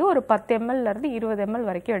அப்படிலாம் வந்து ஒரு 10 ml-லேருந்து 20 ml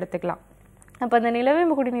வரைக்கும் எடுத்துக்கலாம். அப்போ அந்த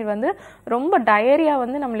நிலவேம்பு குடிநீர் வந்து ரொம்ப டயரியா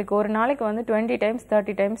வந்து நம்மளுக்கு ஒரு நாளைக்கு வந்து 20 times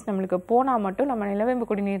 30 times நம்மளுக்கு போனால் மட்டும் நம்ம நிலவேம்பு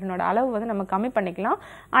குடிநீரினோட அளவு வந்து நம்ம கம்மி பண்ணிக்கலாம்.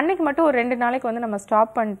 அன்னைக்கு மட்டும் ஒரு 2 நாளைக்கு வந்து நம்ம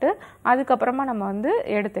ஸ்டாப் பண்ணிட்டு அதுக்கப்புறமா நம்ம வந்து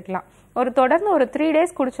எடுத்துக்கலாம். தொடர்ந்து ஒரு 3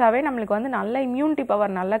 days குடிச்சாவே நம்மளுக்கு வந்து நல்ல இம்யூனிட்டி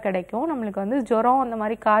பவர் நல்லா கிடைக்கும். நம்மளுக்கு வந்து ஜுரம், அந்த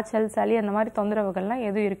மாதிரி காய்ச்சல், சளி, அந்த மாதிரி தொந்தரவுகள்லாம்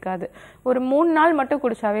எதுவும் இருக்காது. ஒரு 3 நாள் மட்டும்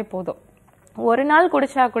குடிச்சாவே போதும். ஒரு நாள்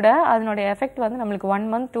குடிச்சா கூட அதனுடைய எஃபெக்ட் வந்து நம்மளுக்கு 1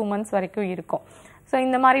 month 2 months வரைக்கும் இருக்கும். ஸோ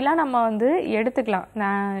இந்த மாதிரிலாம் நம்ம வந்து எடுத்துக்கலாம்.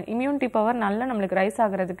 இம்யூனிட்டி பவர் நல்லா நம்மளுக்கு ரைஸ்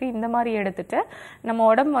ஆகிறதுக்கு இந்த மாதிரி எடுத்துட்டு நம்ம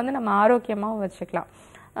உடம்பு வந்து நம்ம ஆரோக்கியமாகவும் வச்சுக்கலாம்.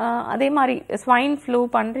 அதே மாதிரி ஸ்வைன் ஃப்ளூ,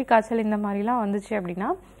 பன்றி காய்ச்சல் இந்த மாதிரிலாம் வந்துச்சு அப்படின்னா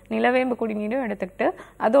நிலவேம்பு குடிநீரும் எடுத்துக்கிட்டு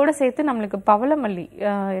அதோடு சேர்த்து நம்மளுக்கு பவளமல்லி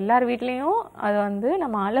எல்லார் வீட்லேயும் அது வந்து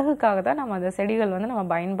நம்ம அழகுக்காக தான் நம்ம அந்த செடிகள் வந்து நம்ம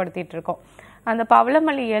பயன்படுத்திகிட்டு இருக்கோம். அந்த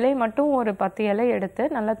பவளமல்லி இலை மட்டும் ஒரு 10 இலை எடுத்து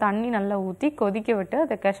நல்லா தண்ணி நல்லா ஊற்றி கொதிக்க விட்டு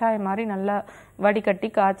அதை கஷாயம் மாதிரி நல்லா வடிகட்டி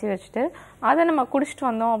காய்ச்சி வச்சுட்டு அதை நம்ம குடிச்சிட்டு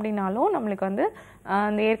வந்தோம் அப்படின்னாலும் நம்மளுக்கு வந்து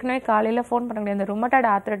அந்த ஏற்கனவே காலையில் ஃபோன் பண்ணக்கூடிய அந்த ருமட்டாய்டு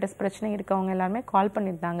ஆர்த்ரைட்டிஸ் பிரச்சனை இருக்கவங்க எல்லாருமே கால்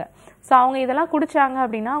பண்ணியிருந்தாங்க. ஸோ அவங்க இதெல்லாம் குடித்தாங்க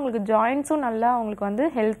அப்படின்னா அவங்களுக்கு ஜாயின்ஸும் நல்லா அவங்களுக்கு வந்து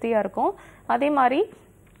ஹெல்த்தியாக இருக்கும். அதே மாதிரி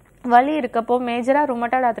வலி இருக்கப்போ மேஜராக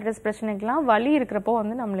ருமட்டாய்டு ஆர்த்ரைட்டிஸ் பிரச்சனைக்கெலாம் வலி இருக்கிறப்போ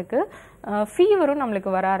வந்து நம்மளுக்கு ஃபீவரும் நம்மளுக்கு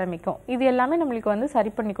வர ஆரம்பிக்கும். இது எல்லாமே நம்மளுக்கு வந்து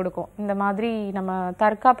சரி பண்ணி கொடுக்கும். இந்த மாதிரி நம்ம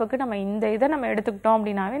தற்காப்புக்கு நம்ம இந்த இதை நம்ம எடுத்துக்கிட்டோம்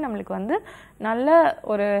அப்படின்னாவே நம்மளுக்கு வந்து நல்ல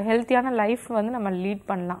ஒரு ஹெல்த்தியான லைஃப் வந்து நம்ம லீட்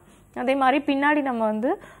பண்ணலாம். அதே மாதிரி பின்னாடி நம்ம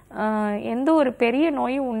வந்து எந்த ஒரு பெரிய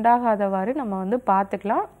நோயும் உண்டாகாதவாறு நம்ம வந்து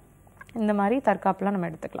பார்த்துக்கலாம். இந்த மாதிரி தற்காப்புலாம்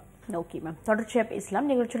நம்ம எடுத்துக்கலாம். ஓகே மேம், தொடர்ச்சியாக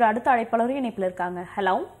பேசலாம். நிகழ்ச்சியோட அடுத்த அழைப்பாளரும் இணைப்பில் இருக்காங்க.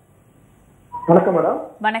 ஹலோ, வணக்கம் மேடம்.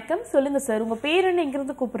 வணக்கம், சொல்லுங்க சார். உங்க பேர் என்ன,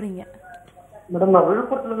 எங்கிருந்து கூப்பிடுறீங்க? மேடம், நான்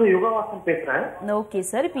விழுப்புரத்துல இருந்து யுகவாசன் பேசுறேன். ஓகே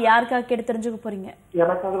சார், இப்போ யாருக்காக கேட்டு தெரிஞ்சுக்க போறீங்க?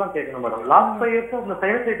 எனக்காக தான் கேட்கணும் மேடம். லாஸ்ட் 5 years அந்த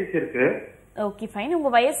சைனசைட்டிஸ் இருக்கு. Okay fine.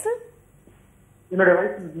 உங்க வயசு? என்னோட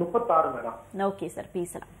வயசு 36 மேடம். ஓகே சார்,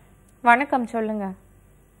 பேசலாம். வணக்கம், சொல்லுங்க.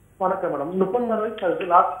 வணக்கம் மேடம். 36 வயசு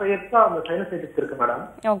ஆகுது. லாஸ்ட் 5 years அந்த சைனசைட்டிஸ் இருக்கு மேடம்.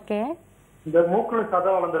 ஓகே. இந்த மூக்குல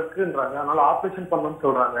சதை வளர்ந்துருக்குன்றாங்க, அதனால ஆபரேஷன் பண்ணணும்னு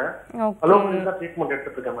சொல்றாங்க. அலோபதி தான் ட்ரீட்மெண்ட்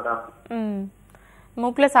எடுத்துட்டு இருக்கேன் மேடம்.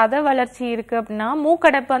 மூக்குல சதை வளர்ச்சி இருக்கு அப்படின்னா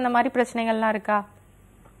மூக்கடைப்பு அந்த மாதிரி பிரச்சனைகள்லாம் இருக்கா?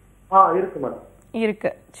 இருக்கு மேடம்.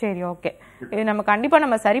 இருக்கு. சரி, ஓகே. இது நம்ம கண்டிப்பா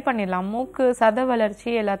நம்ம சரி பண்ணிடலாம். மூக்கு சதை வளர்ச்சி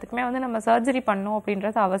எல்லாத்துக்குமே வந்து நம்ம சர்ஜரி பண்ணணும்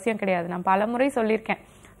அப்படின்றது அவசியம் கிடையாது. நான் பலமுறை சொல்லியிருக்கேன்.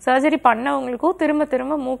 சர்ஜரி பண்ணவங்களுக்கும் திரும்ப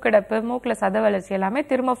திரும்ப மூக்கடைப்பு, மூக்குல சதை வளர்ச்சி எல்லாமே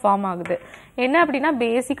திரும்ப ஃபார்ம் ஆகுது. என்ன அப்படின்னா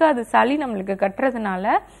பேசிக்கா அது சளி நம்மளுக்கு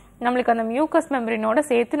கட்டுறதுனால நம்மளுக்கு அந்த மியூக்கஸ் மெம்பரினோட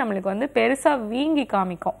சேர்த்து நம்மளுக்கு வந்து பெருசா வீங்கி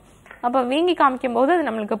காமிக்கும். அப்போ வீங்கி காமிக்கும் போது அது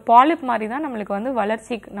நம்மளுக்கு பாலிப் மாதிரி தான் நம்மளுக்கு வந்து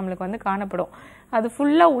வளர்ச்சி நம்மளுக்கு வந்து காணப்படும். அது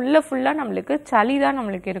ஃபுல்லாக நம்மளுக்கு சளி தான்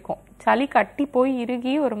நம்மளுக்கு இருக்கும். சளி கட்டி போய்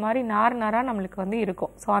இறுகி ஒரு மாதிரி நார் நாராக நம்மளுக்கு வந்து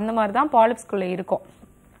இருக்கும். ஸோ அந்த மாதிரி தான் பாலிப்ஸ்குள்ளே இருக்கும்.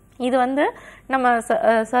 இது வந்து நம்ம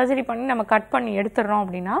சர்ஜரி பண்ணி நம்ம கட் பண்ணி எடுத்துடுறோம்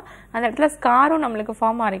அப்படின்னா அந்த இடத்துல ஸ்காரும் நம்மளுக்கு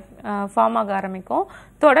ஃபார்ம் ஆக ஆரம்பிக்கும்.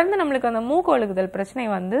 தொடர்ந்து நம்மளுக்கு அந்த மூக்கு ஒழுகுதல் பிரச்சனை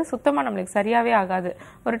வந்து சுத்தமாக நம்மளுக்கு சரியாகவே ஆகாது.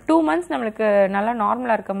 ஒரு 2 months நம்மளுக்கு நல்லா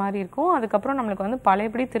நார்மலாக இருக்க மாதிரி இருக்கும். அதுக்கப்புறம் நம்மளுக்கு வந்து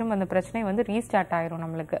பழையபடி திரும்ப அந்த பிரச்சனை வந்து ரீஸ்டார்ட் ஆயிரும்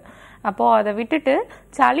நம்மளுக்கு. அப்போது அதை விட்டுட்டு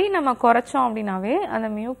சளி நம்ம குறைச்சோம் அப்படின்னாவே அந்த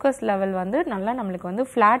மியூக்கஸ் லெவல் வந்து நல்லா நம்மளுக்கு வந்து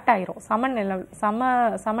ஃப்ளாட் ஆயிரும்.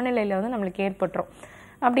 சமநிலையில் வந்து நம்மளுக்கு ஏற்பட்டுரும்.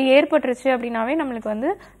 அப்படி ஏற்பட்டுருச்சு அப்படின்னாவே நம்மளுக்கு வந்து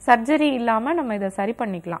சர்ஜரி இல்லாமல் நம்ம இதை சரி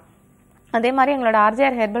பண்ணிக்கலாம். அதே மாதிரி எங்களோட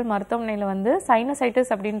ஆர்ஜிஆர் ஹெர்பல் மருத்துவமனையில் வந்து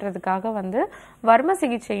சைனசைட்டிஸ் அப்படின்றதுக்காக வந்து வர்ம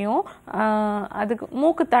சிகிச்சையும் அதுக்கு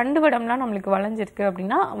மூக்கு தண்டுவடம்லாம் நம்மளுக்கு வளைஞ்சிருக்கு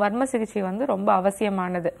அப்படின்னா வர்ம சிகிச்சை வந்து ரொம்ப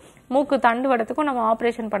அவசியமானது. மூக்கு தண்டுவடத்துக்கும் நம்ம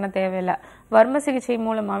ஆப்ரேஷன் பண்ண தேவையில்லை. வர்ம சிகிச்சை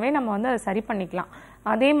மூலமாகவே நம்ம வந்து அதை சரி பண்ணிக்கலாம்.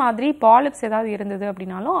 அதே மாதிரி பாலிப்ஸ் ஏதாவது இருந்தது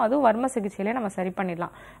அப்படின்னாலும் அதுவும் வர்ம சிகிச்சையிலே நம்ம சரி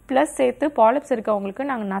பண்ணிடலாம். ப்ளஸ் சேர்த்து பாலிப்ஸ் இருக்கவங்களுக்கு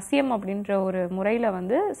நாங்கள் நசியம் அப்படின்ற ஒரு முறையில்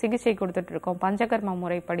வந்து சிகிச்சை கொடுத்துட்ருக்கோம், பஞ்சகர்ம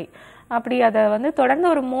முறைப்படி. அப்படி அதை வந்து தொடர்ந்து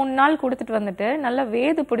ஒரு 3 நாள் கொடுத்துட்டு வந்துட்டு நல்லா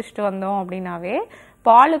வேது பிடிச்சிட்டு வந்தோம் அப்படின்னாவே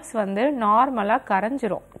பாலிப்ஸ் வந்து நார்மலாக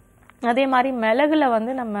கரைஞ்சிரும். அதே மாதிரி மிளகுல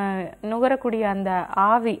வந்து நம்ம நுகரக்கூடிய அந்த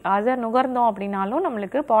ஆவி அதை நுகர்ந்தோம் அப்படின்னாலும்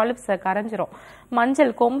நம்மளுக்கு பாலிப்ஸை கரைஞ்சிரும்.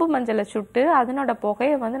 மஞ்சள், கொம்பு மஞ்சளை சுட்டு அதனோட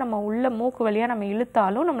புகையை வந்து நம்ம உள்ள மூக்கு வழியாக நம்ம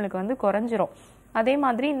இழுத்தாலும் நம்மளுக்கு வந்து குறைஞ்சிரும். அதே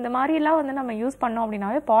மாதிரி இந்த மாதிரிலாம் வந்து நம்ம யூஸ் பண்ணோம்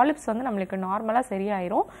அப்படின்னாவே பாலிப்ஸ் வந்து நம்மளுக்கு நார்மலாக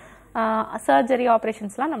சரியாயிரும். சர்ஜரி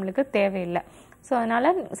ஆப்ரேஷன்ஸ்லாம் நம்மளுக்கு தேவையில்லை. ஸோ அதனால்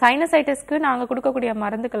சைனசைட்டிஸ்க்கு நாங்கள் கொடுக்கக்கூடிய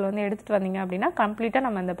மருந்துகள் வந்து எடுத்துகிட்டு வந்தீங்க அப்படின்னா கம்ப்ளீட்டாக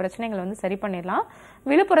நம்ம இந்த பிரச்சனைகளை வந்து சரி பண்ணிடலாம்.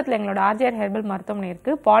 விழுப்புரத்தில் எங்களோட ஆர்ஜிஆர் ஹெர்பல் மருத்துவமனை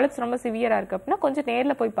இருக்குது. பாலிப்ஸ் ரொம்ப சிவியராக இருக்குது அப்படின்னா கொஞ்சம்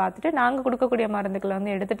நேரில் போய் பார்த்துட்டு நாங்கள் கொடுக்கக்கூடிய மருந்துகளை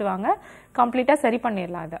வந்து எடுத்துகிட்டு வாங்க, கம்ப்ளீட்டாக சரி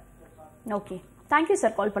பண்ணிடலாம் அதை. ஓகே, தேங்க்யூ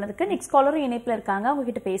சார் கால் பண்ணதுக்கு. நெக்ஸ்ட் காலரும் இணைப்பில் இருக்காங்க,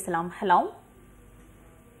 உங்ககிட்ட பேசலாம். ஹலோ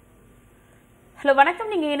ஹலோ வணக்கம்,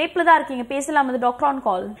 நீங்கள் இணைப்பில் தான் இருக்கீங்க, பேசலாம். அது doctor on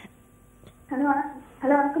call. Hello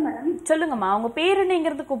hello வணக்கம் மேடம். சொல்லுங்கம்மா, உங்க பேர்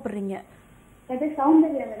என்னங்கிறது கூப்பிடுறீங்க?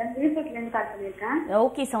 சௌந்தர்யா மேடம், விழுப்புரத்துல இருந்து கால் பண்ணிருக்கேன்.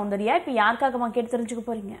 ஓகே சௌந்தர்யா, இப்ப யாருக்காகமா கேட்டு தெரிஞ்சுக்க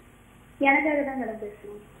போறீங்க? எனக்காக தான் மேடம்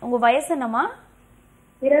பேசணும். உங்க வயசு என்னம்மா?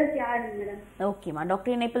 26 மேடம். ஓகேம்மா,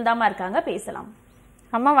 டாக்டர் இணைப்பில் தாமா இருக்காங்க, பேசலாம்.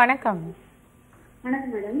 அம்மா வணக்கம்.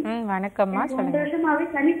 வணக்கம் மேடம். வணக்கம்மா, சொல்லுங்க. 2 வருஷமாவே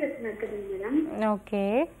சளி பிரச்சனை இருக்குது மேடம். ஓகே.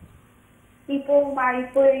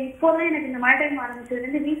 இப்போதான் எனக்கு இந்த மழை டைம் ஆரம்பிச்சதுல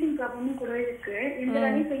இருந்து வீசிங் ப்ராப்ளமும் கூட இருக்கு. எந்த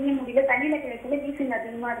வேலையும் செய்ய முடியல, தண்ணியில கிடைக்கல, வீசிங்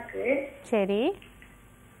அதிகமா இருக்கு. சரி,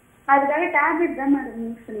 அதுக்காக டேப்லெட் தான் மேடம்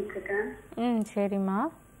யூஸ் பண்ணிட்டு இருக்கேன். சரிம்மா.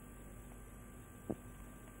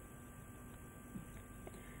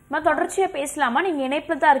 தொடர்ச்சியா பேசலாமா? நீங்க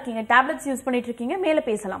இணைப்புல தான் இருக்கீங்க, டேப்லெட்ஸ் யூஸ் பண்ணிட்டு இருக்கீங்க, மேல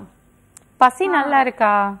பேசலாம். பசி நல்லா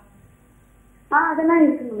இருக்கா? அதெல்லாம்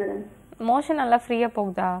இருக்குங்க மேடம். மோஷன் நல்லா ஃப்ரீயா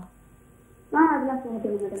போகுதா? அதெல்லாம்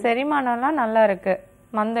போகுது மேடம். செரிமானம்லாம் நல்லா இருக்கு,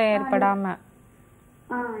 மந்தம் ஏற்படாம?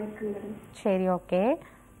 இருக்கு மேடம். சரி, ஓகே.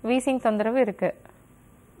 வீசிங் தொந்தரவு இருக்கு?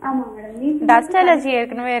 ஆமா மேடம். டஸ்ட் அலர்ஜி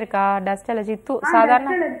ஏற்கனவே இருக்கா? டஸ்ட் அலர்ஜி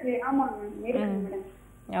சாதாரண? ஆமா மேடம்.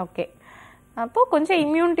 ஓகே, அப்போ கொஞ்சம்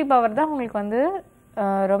இம்யூனிட்டி பவர் தான் உங்களுக்கு வந்து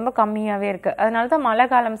ரொம்ப கம்மியாவே இருக்கு. அதனால தான் மழை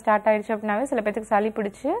காலம் ஸ்டார்ட் ஆயிடுச்சு அப்படின்னாவே சில பேருக்கு சளி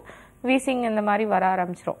பிடிச்சு வீசிங் இந்த மாதிரி வர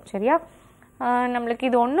ஆரம்பிச்சிரும். சரியா? நம்மளுக்கு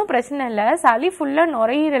இது ஒன்றும் பிரச்சனை இல்லை. சளி ஃபுல்லாக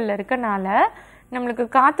நுரையீரல் இருக்கனால நம்மளுக்கு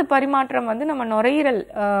காற்று பரிமாற்றம் வந்து நம்ம நுரையீரல்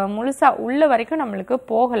முழுசா உள்ள வரைக்கும் நம்மளுக்கு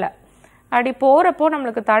போகலை. அப்படி போகிறப்போ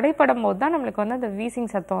நம்மளுக்கு தடைப்படும் போது தான் நம்மளுக்கு வந்து அந்த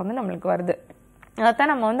வீசிங் சத்தம் வந்து நம்மளுக்கு வருது.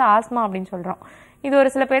 அதைத்தான் நம்ம வந்து ஆஸ்மா அப்படின்னு சொல்கிறோம். இது ஒரு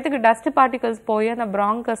சில பேர்த்துக்கு டஸ்ட் பார்ட்டிகல்ஸ் போய் அந்த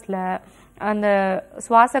பிராங்கஸில் அந்த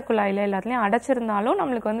சுவாச குழாயில் எல்லாத்துலேயும் அடைச்சிருந்தாலும்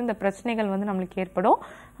நம்மளுக்கு வந்து இந்த பிரச்சனைகள் வந்து நம்மளுக்கு ஏற்படும்.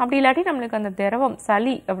 அப்படி இல்லாட்டி நம்மளுக்கு அந்த திரவம்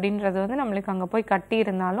சளி அப்படின்றது வந்து நம்மளுக்கு அங்கே போய் கட்டி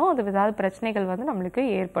இருந்தாலும் அது ஏதாவது பிரச்சனைகள் வந்து நம்மளுக்கு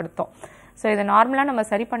ஏற்படுத்தும். ஸோ இதை நார்மலாக நம்ம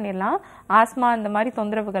சரி பண்ணிடலாம். ஆஸ்மா இந்த மாதிரி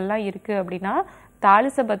தொந்தரவுகள்லாம் இருக்குது அப்படின்னா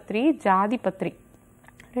தாலிசபத்திரி, ஜாதிபத்திரி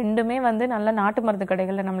ரெண்டுமே வந்து நல்ல நாட்டு மருந்து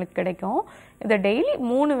கடைகளில் நம்மளுக்கு கிடைக்கும். இதை டெய்லி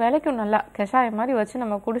 3 வேளைக்கும் நல்லா கஷாயம் மாதிரி வச்சு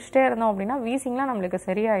நம்ம குடிச்சிட்டே இருந்தோம் அப்படின்னா வீசிங்லாம் நம்மளுக்கு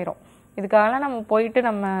சரியாயிரும். இதுக்காகலாம் நம்ம போயிட்டு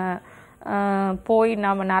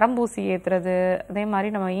நம்ம நரம்பூசி ஏற்றுறது, அதே மாதிரி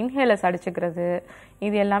நம்ம இன்ஹேலர்ஸ் அடிச்சுக்கிறது,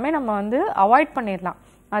 இது எல்லாமே நம்ம வந்து அவாய்ட் பண்ணிடலாம்.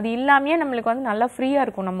 அது இல்லாமையே நம்மளுக்கு வந்து நல்லா ஃப்ரீயாக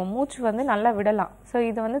இருக்கும், நம்ம மூச்சு வந்து நல்லா விடலாம். ஸோ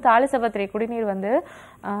இது வந்து தாலிசபத்திரி குடிநீர் வந்து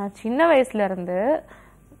சின்ன வயசுலேருந்து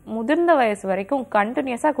முதிர்ந்த வயசு வரைக்கும்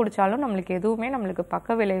கண்டினியூஸாக குடித்தாலும் நம்மளுக்கு எதுவுமே நம்மளுக்கு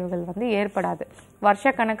பக்க விளைவுகள் வந்து ஏற்படாது.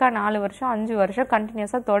 வருஷக்கணக்காக 4 வருஷம் 5 வருஷம்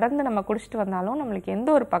கண்டினியூஸாக தொடர்ந்து நம்ம குடிச்சிட்டு வந்தாலும் நம்மளுக்கு எந்த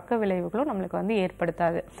ஒரு பக்க விளைவுகளும் நம்மளுக்கு வந்து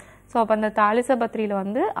ஏற்படுத்தாது. ஸோ அப்போ அந்த தாலிசபத்திரியில்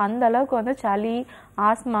வந்து அந்த அளவுக்கு வந்து சளி,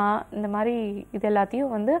 ஆஸ்மா இந்த மாதிரி இது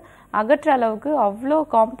எல்லாத்தையும் வந்து அகற்ற அளவுக்கு அவ்வளோ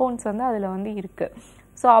காம்பவுண்ட்ஸ் வந்து அதில் வந்து இருக்குது.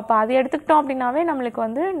 ஸோ அப்போ அதை எடுத்துக்கிட்டோம் அப்படின்னாவே நம்மளுக்கு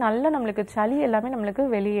வந்து நம்மளுக்கு சளி எல்லாமே நம்மளுக்கு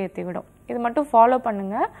வெளியேற்றி விடும். இது மட்டும் ஃபாலோ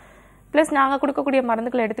பண்ணுங்கள். ப்ளஸ் நாங்கள் கொடுக்கக்கூடிய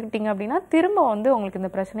மருந்துகளை எடுத்துக்கிட்டீங்க அப்படின்னா திரும்ப வந்து உங்களுக்கு இந்த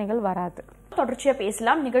பிரச்சனைகள் வராது. தொடர்ச்சியாக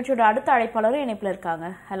பேசலாம். நிகழ்ச்சியோட அடுத்த அழைப்பாளரும் இணைப்பில் இருக்காங்க.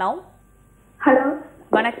 ஹலோ ஹலோ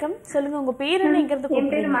வணக்கம், சொல்லுங்க உங்க பேர்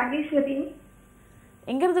என்னங்கிறது? மகேஸ்வரி.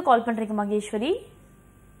 எங்கிருந்து கால் பண்றீங்க மகேஸ்வரி?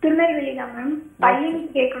 திருநெல்வேலி தான் மேம். பையனுக்கு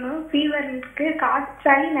கேட்கணும். ஃபீவர் இருக்கு,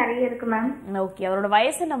 காய்ச்சல் நிறைய இருக்கு மேம். ஓகே, அவரோட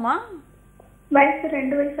வயசு என்னம்மா? வயசு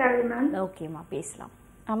 2 வயசு ஆகுது மேம். ஓகேம்மா, பேசலாம்.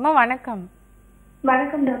 அம்மா வணக்கம்.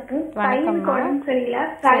 வணக்கம் டாக்டர். பையனுக்கு உடம்பு சரியில்லை,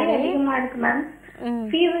 சளி அதிகமா இருக்கு மேம்.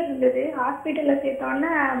 ஃபீவர் இருந்தது, ஹாஸ்பிட்டல்ல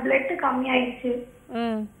சேர்த்தோன்னா பிளட் கம்மியாயிடுச்சு.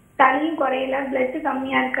 சளியும் குறையல, பிளட்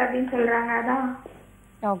கம்மியா இருக்கு அப்படின்னு சொல்றாங்க. அதான்.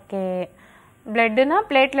 ஓகே, பிளட்னா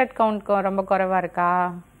பிளேட்லெட் கவுண்ட் ரொம்ப குறைவா இருக்கா?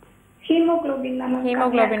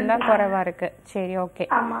 ஹீமோகுளோபின் தான் குறைவா இருக்கு. சரி, ஓகே.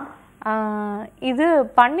 இது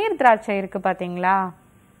பன்னீர் திராட்சை இருக்கு பாத்தீங்களா,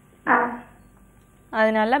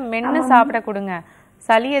 அதனால மென்னு சாப்பிட கொடுங்க.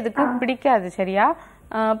 சளி எதுக்கு பிடிக்காது, சரியா?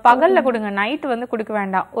 பகல்ல கொடுங்க, நைட் வந்து கொடுக்க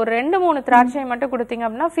வேண்டாம். ஒரு 2-3 திராட்சை மட்டும் கொடுத்தீங்க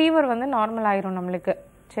அப்படின்னா ஃபீவர் வந்து நார்மல் ஆயிரும் நம்மளுக்கு,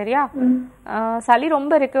 சரியா? சளி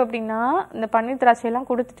ரொம்ப இருக்கு அப்படின்னா இந்த பன்னீர் திராட்சை எல்லாம்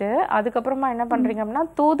கொடுத்துட்டு அதுக்கப்புறமா என்ன பண்றீங்க அப்படின்னா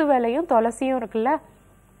தூதுவளையும் துளசியும் இருக்குல்ல,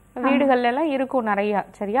 வீடுகள்ல எல்லாம் இருக்கும் நிறைய,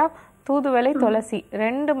 சரியா? தூதுவளை துளசி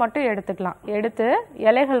 2 மட்டும் எடுத்துக்கலாம். எடுத்து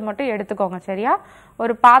இலைகள் மட்டும் எடுத்துக்கோங்க, சரியா?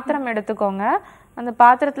 ஒரு பாத்திரம் எடுத்துக்கோங்க. அந்த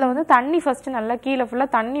பாத்திரத்துல வந்து தண்ணி ஃபர்ஸ்ட் நல்லா கீழே ஃபுல்லா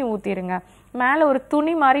தண்ணி ஊத்திருங்க. மேல ஒரு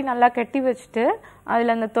துணி மாதிரி நல்லா கட்டி வச்சுட்டு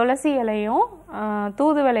அதுல அந்த துளசி இலையும்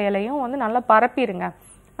தூதுவளை இலையும் வந்து நல்லா பரப்பிடுங்க.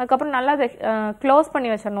 அதுக்கப்புறம் நல்லா அதை க்ளோஸ் பண்ணி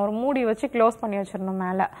வச்சிடணும், ஒரு மூடி வச்சு க்ளோஸ் பண்ணி வச்சிடணும்.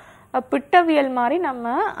 மேல பிட்டவியல் மாதிரி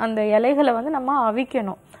நம்ம அந்த இலைகளை வந்து நம்ம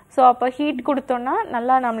அவிக்கணும். ஸோ அப்போ ஹீட் கொடுத்தோன்னா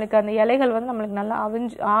நல்லா நம்மளுக்கு அந்த இலைகள் வந்து நம்மளுக்கு நல்லா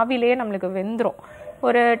ஆவிலேயே நம்மளுக்கு வெந்துடும்.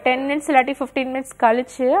 ஒரு 10 மினிட்ஸ் இல்லாட்டி 15 மினிட்ஸ்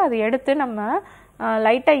கழிச்சு அதை எடுத்து நம்ம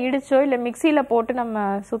லைட்டாக இடிச்சோ இல்லை மிக்சியில் போட்டு நம்ம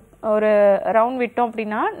ஒரு ரவுண்ட் விட்டோம்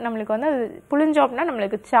அப்படின்னா நம்மளுக்கு வந்து அது புளிஞ்சோம் அப்படின்னா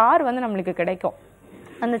நம்மளுக்கு சாறு வந்து நம்மளுக்கு கிடைக்கும்.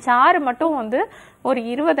 அந்த சாறு மட்டும் வந்து ஒரு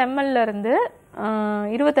 20 ml இருந்து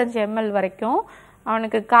 25 ml வரைக்கும்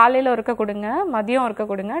அவனுக்கு காலையில் ஒருக்க கொடுங்க, மதியம் ஒருக்க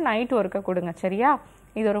கொடுங்க, நைட்டு ஒருக்க கொடுங்க, சரியா?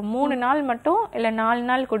 இது ஒரு 3 நாள் மட்டும் இல்லை 4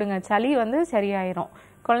 நாள் கொடுங்க, சளி வந்து சரியாயிரும்.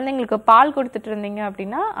 குழந்தைங்களுக்கு பால் கொடுத்துட்டு இருந்தீங்க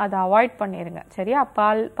அப்படின்னா அதை அவாய்ட் பண்ணிடுங்க, சரியா?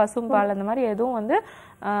 பால், பசும்பால் அந்த மாதிரி எதுவும் வந்து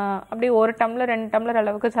அப்படி 1 டம்ளர் 2 டம்ளர்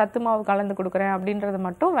அளவுக்கு சத்து மாவு கலந்து கொடுக்குறேன் அப்படின்றது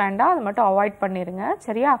மட்டும் வேண்டாம், அதை மட்டும் அவாய்ட் பண்ணிடுங்க,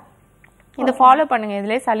 சரியா? இதை ஃபாலோ பண்ணுங்க,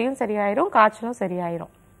 இதுலேயே சளியும் சரியாயிரும், காய்ச்சலும்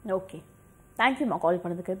சரியாயிரும். ஓகே, தேங்க்யூம்மா கால்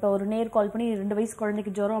பண்ணதுக்கு. இப்போ ஒரு நேர் கால் பண்ணி 2 வயசு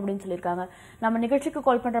குழந்தைக்கு ஜுரம் அப்படின்னு சொல்லியிருக்காங்க. நம்ம நிகழ்ச்சிக்கு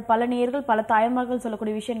கால் பண்ற பல நேர்கள், பல தாய்மார்கள்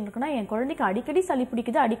சொல்லக்கூடிய விஷயம் இருக்குன்னா, என் குழந்தைக்கு அடிக்கடி சளி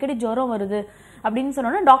பிடிக்குது, அடிக்கடி ஜுரம் வருது அப்படின்னு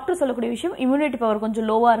சொன்னோன்னா டாக்டர் சொல்லக்கூடிய விஷயம் இம்யூனிட்டி பவர் கொஞ்சம்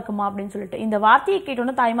லோவா இருக்குமா அப்படின்னு சொல்லிட்டு. இந்த வார்த்தையை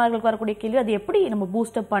கேட்டோன்னா தாய்மார்களுக்கு வரக்கூடிய கேள்வி அது எப்படி நம்ம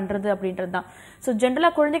பூஸ்டப் பண்றது அப்படின்றது தான். ஸோ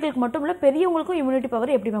ஜென்ரலா குழந்தைகளுக்கு மட்டும் இல்லை, பெரியவங்களுக்கும் இம்யூனிட்டி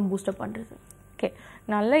பவர் எப்படி நம்ம பூஸ்டப் பண்றது? ஓகே,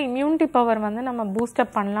 நல்ல இம்யூனிட்டி பவர் வந்து நம்ம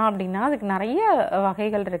பூஸ்டப் பண்ணலாம் அப்படின்னா அதுக்கு நிறைய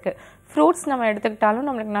வகைகள் இருக்குது. ஃப்ரூட்ஸ் நம்ம எடுத்துக்கிட்டாலும்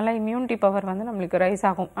நம்மளுக்கு நல்ல இம்யூனிட்டி பவர் வந்து நம்மளுக்கு ரைஸ்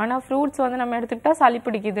ஆகும். ஆனால் ஃப்ரூட்ஸ் வந்து நம்ம எடுத்துக்கிட்டால் சளி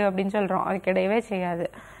பிடிக்குது அப்படின்னு சொல்கிறோம், அது கிடையவே செய்யாது.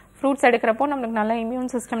 ஃப்ரூட்ஸ் எடுக்கிறப்போ நம்மளுக்கு நல்ல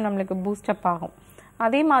இம்யூன் சிஸ்டம் நம்மளுக்கு பூஸ்டப் ஆகும்.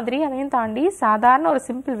 அதே மாதிரி அதையும் தாண்டி சாதாரண ஒரு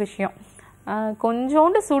சிம்பிள் விஷயம்,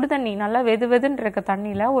 கொஞ்சோண்டு சுடு தண்ணி நல்லா வெதுன்னு இருக்க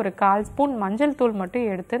தண்ணியில் ஒரு 1/4 ஸ்பூன் மஞ்சள் தூள் மட்டும்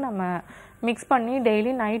எடுத்து நம்ம மிக்ஸ் பண்ணி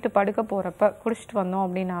டெய்லி நைட்டு படுக்க போகிறப்ப குடிச்சிட்டு வந்தோம்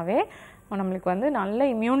அப்படின்னாவே நம்மளுக்கு வந்து நல்ல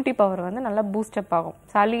இம்யூனிட்டி பவர் வந்து நல்லா பூஸ்டப் ஆகும்.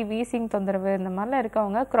 சளி, வீசிங் தொந்தரவு இந்த மாதிரிலாம்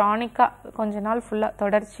இருக்கவங்க க்ரானிக்காக கொஞ்ச நாள் ஃபுல்லாக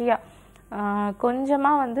தொடர்ச்சியாக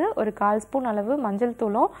கொஞ்சமாக வந்து ஒரு 1/4 ஸ்பூன் அளவு மஞ்சள்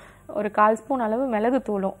தூளும் ஒரு 1/4 ஸ்பூன் அளவு மிளகு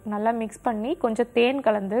தூளும் நல்லா மிக்ஸ் பண்ணி கொஞ்சம் தேன்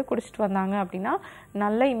கலந்து குடிச்சிட்டு வந்தாங்க அப்படின்னா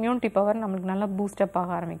நல்ல இம்யூனிட்டி பவர் நம்மளுக்கு நல்லா பூஸ்டப்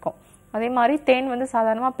ஆக ஆரம்பிக்கும். அதே மாதிரி தேன் வந்து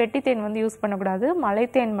சாதாரணமாக பெட்டி தேன் வந்து யூஸ் பண்ணக்கூடாது, மலை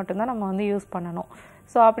தேன் மட்டும்தான் நம்ம வந்து யூஸ் பண்ணணும்.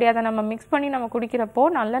 ஸோ அப்படி அதை நம்ம மிக்ஸ் பண்ணி நம்ம குடிக்கிறப்போ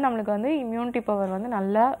நல்லா நம்மளுக்கு வந்து இம்யூனிட்டி பவர் வந்து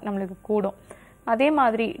நல்லா நம்மளுக்கு கூடும். அதே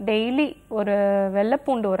மாதிரி டெய்லி ஒரு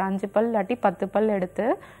வெள்ளைப்பூண்டு ஒரு 5 பல் இல்லாட்டி 10 பல் எடுத்து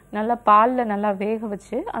நல்லா பாலில் நல்லா வேக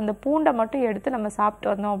வச்சு அந்த பூண்டை மட்டும் எடுத்து நம்ம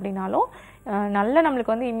சாப்பிட்டு வந்தோம் அப்படின்னாலும் நல்லா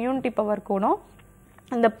நம்மளுக்கு வந்து இம்யூனிட்டி பவர் கூடும்.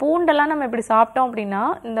 இந்த பூண்டெல்லாம் நம்ம இப்படி சாப்பிட்டோம் அப்படின்னா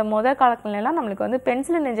இந்த காலத்துலலாம் நம்மளுக்கு வந்து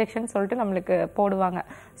பென்சிலின் இன்ஜெக்ஷன் சொல்லிட்டு நம்மளுக்கு போடுவாங்க.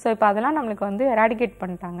 ஸோ இப்போ அதெல்லாம் நம்மளுக்கு வந்து எராடிகேட்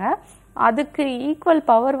பண்ணிட்டாங்க. அதுக்கு ஈக்குவல்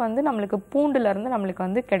பவர் வந்து நம்மளுக்கு பூண்டுலேருந்து நம்மளுக்கு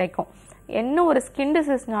வந்து கிடைக்கும். என்ன ஒரு ஸ்கின்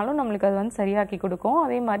டிசீஸ்னாலும் நம்மளுக்கு அது வந்து சரியாக்கி கொடுக்கும்.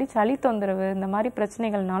 அதே மாதிரி சளி தொந்தரவு இந்த மாதிரி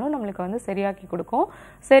பிரச்சனைகள்னாலும் நம்மளுக்கு வந்து சரியாக்கி கொடுக்கும்.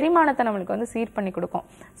 செரிமானத்தை நம்மளுக்கு வந்து சீர் பண்ணி கொடுக்கும்.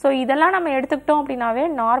 ஸோ இதெல்லாம் நம்ம எடுத்துக்கிட்டோம் அப்படின்னாவே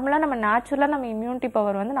நார்மலாக நம்ம நேச்சுரலாக நம்ம இம்யூனிட்டி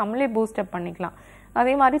பவர் வந்து நம்மளே பூஸ்டப் பண்ணிக்கலாம்.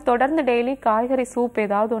 அதே மாதிரி தொடர்ந்து டெய்லி காய்கறி சூப்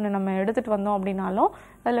ஏதாவது ஒன்று நம்ம எடுத்துகிட்டு வந்தோம் அப்படின்னாலும்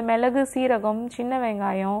அதில் மிளகு, சீரகம், சின்ன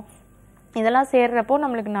வெங்காயம் இதெல்லாம் சேர்றப்போ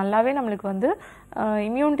நம்மளுக்கு நல்லாவே நம்மளுக்கு வந்து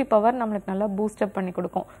இம்யூனிட்டி பவர் நம்மளுக்கு நல்லா பூஸ்டப் பண்ணி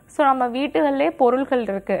கொடுக்கும். ஸோ நம்ம வீட்டுகளிலே பொருட்கள்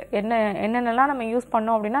இருக்குது, என்னென்னலாம் நம்ம யூஸ்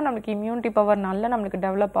பண்ணோம் அப்படின்னா நம்மளுக்கு இம்யூனிட்டி பவர் நல்லா நம்மளுக்கு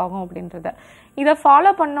டெவலப் ஆகும் அப்படின்றத இதை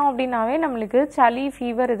ஃபாலோ பண்ணோம் அப்படின்னாவே நம்மளுக்கு சளி,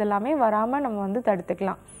 ஃபீவர் இதெல்லாமே வராமல் நம்ம வந்து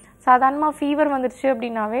தடுத்துக்கலாம். சாதாரணமாக ஃபீவர் வந்துடுச்சு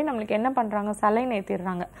அப்படின்னாவே நம்மளுக்கு என்ன பண்ணுறாங்க, சலைன்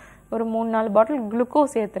ஏற்றிடுறாங்க. ஒரு 3-4 பாட்டில்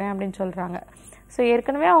குளுக்கோஸ் ஏற்றுறேன் அப்படின்னு சொல்கிறாங்க. ஸோ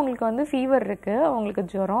ஏற்கனவே அவங்களுக்கு வந்து ஃபீவர் இருக்குது, அவங்களுக்கு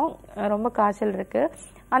ஜுரம், ரொம்ப காய்ச்சல் இருக்குது.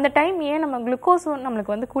 அந்த டைம் ஏன் நம்ம குளுக்கோஸும்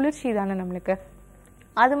நம்மளுக்கு வந்து குளிர்ச்சி தானே நம்மளுக்கு.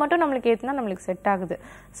 அது மட்டும் நம்மளுக்கு ஏற்றுனா நம்மளுக்கு செட் ஆகுது.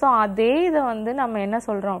 ஸோ அதே இதை வந்து நம்ம என்ன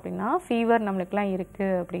சொல்கிறோம் அப்படின்னா, ஃபீவர் நம்மளுக்குலாம்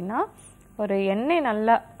இருக்குது அப்படின்னா ஒரு எண்ணெய்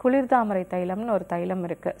நல்லா குளிர்தாமரை தைலம்னு ஒரு தைலம்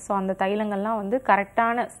இருக்குது. ஸோ அந்த தைலங்கள்லாம் வந்து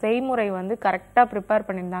கரெக்டான செய்முறை வந்து கரெக்டாக ப்ரிப்பேர்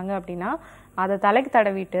பண்ணியிருந்தாங்க அப்படின்னா அதை தலைக்கு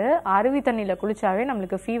தடவிட்டு அருவி தண்ணியில் குளிச்சாவே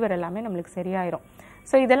நம்மளுக்கு ஃபீவர் எல்லாமே நம்மளுக்கு சரியாயிரும்.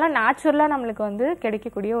 ஸோ இதெல்லாம் நேச்சுரலாக நம்மளுக்கு வந்து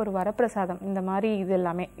கிடைக்கக்கூடிய ஒரு வரப்பிரசாதம். இந்த மாதிரி இது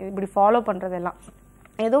எல்லாமே இப்படி ஃபாலோ பண்ணுறதெல்லாம்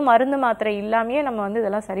எதுவும் மருந்து மாத்திரை இல்லாமையே நம்ம வந்து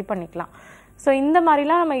இதெல்லாம் சரி பண்ணிக்கலாம். ஸோ இந்த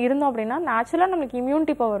மாதிரிலாம் நம்ம இருந்தோம் அப்படின்னா நேச்சுரலாக நம்மளுக்கு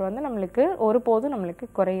இம்யூனிட்டி பவர் வந்து நம்மளுக்கு ஒருபோதும் நம்மளுக்கு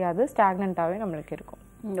குறையாது, ஸ்டாக்னண்ட்டாகவே நம்மளுக்கு இருக்கும்.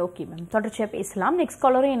 ஓகே மேம், தொடர்ச்சியாக பேசலாம். நெக்ஸ்ட்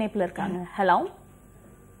காலரும் இணைப்பில் இருக்காங்க. ஹலோ.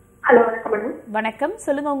 ஹலோ, வணக்கம் மேடம். வணக்கம்,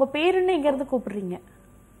 சொல்லுங்க உங்க பேர் என்ன, எங்க இருந்து கூப்பிடுறீங்க?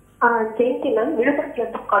 ஜெயந்தி மேம், விழுப்புரத்துல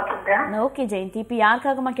இருந்து கால் பண்றேன். ஓகே ஜெயந்தி, இப்போ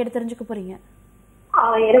யாருக்காகமா கேட்டு தெரிஞ்சுக்க போறீங்க?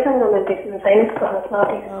 எனக்காக நான் பேசுறேன், சைனஸ்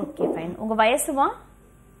ப்ராப்ளம். Okay fine. உங்க வயசுமா?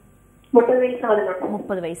 30 வயசு ஆகுது மேம்.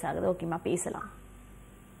 30 வயசு ஆகுது. ஓகேம்மா, பேசலாம்.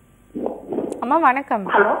 அம்மா வணக்கம்.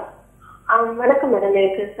 ஹலோ, வணக்கம் மேடம்.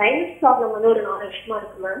 எனக்கு சைனஸ் ப்ராப்ளம் வந்து ஒரு 4 வருஷமா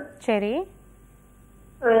இருக்கு மேம். சரி.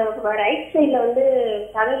 ரைட் சைட்ல வந்து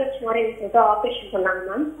தலைவச்சு மாதிரி சொல்லிட்டு ஆபரேஷன் பண்ணாங்க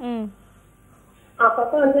மேம்.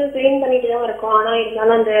 அப்பப்ப வந்து பெயின் பண்ணிட்டு தான் இருக்கும், ஆனா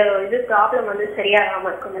இருந்தாலும் அந்த இது ப்ராப்ளம் வந்து சரியாகாம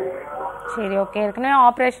இருக்கும் மேம். சரி, ஓகே. ஏற்கனவே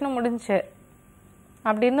ஆபரேஷனும் முடிஞ்சுச்சு,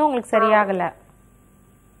 அப்படி இருந்தும் உங்களுக்கு சரியாகல?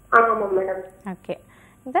 ஆமா மேடம். ஓகே.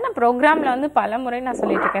 இதான் நான் ப்ரோக்ராமில் வந்து பல முறை நான்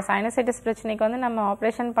சொல்லிட்டு இருக்கேன், சைனசைட்டிஸ் பிரச்சனைக்கு வந்து நம்ம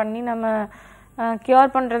ஆப்ரேஷன் பண்ணி நம்ம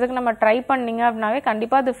கியூர் பண்ணுறதுக்கு நம்ம ட்ரை பண்ணிங்க அப்படின்னாவே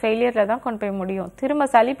கண்டிப்பாக அது ஃபெயிலியரில் தான் கொண்டு போய் முடியும். திரும்ப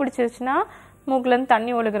சளி பிடிச்சிருச்சுன்னா மூக்குலேருந்து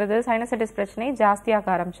தண்ணி ஒழுகிறது, சைனசைட்டிஸ் பிரச்சனை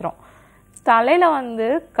ஜாஸ்தியாக ஆரம்பிச்சிடும். தலையில் வந்து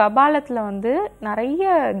கபாலத்தில் வந்து நிறைய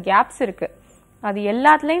கேப்ஸ் இருக்குது, அது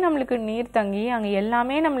எல்லாத்துலேயும் நம்மளுக்கு நீர் தங்கி அங்கே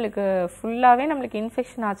எல்லாமே நம்மளுக்கு ஃபுல்லாகவே நம்மளுக்கு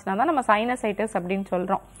இன்ஃபெக்ஷன் ஆச்சுன்னா தான் நம்ம சைனசைட்டிஸ் அப்படின்னு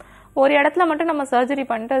சொல்கிறோம். ஒரு இடத்துல மட்டும் நம்ம சர்ஜரி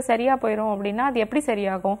பண்ணிட்டு அது சரியாக போயிடும் அப்படின்னா அது எப்படி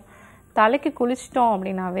சரியாகும்? தலைக்கு குளிச்சிட்டோம்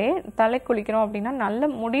அப்படின்னாவே, தலைக்கு குளிக்கிறோம் அப்படின்னா நல்ல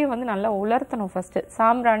முடியை வந்து நல்லா உலர்த்தணும் ஃபஸ்ட்டு.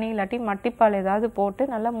 சாம்பிராணி இல்லாட்டி மட்டிப்பால் ஏதாவது போட்டு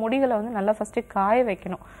நல்லா முடிகளை வந்து நல்லா ஃபஸ்ட்டு காய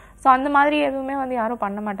வைக்கணும். ஸோ அந்த மாதிரி எதுவுமே வந்து யாரும்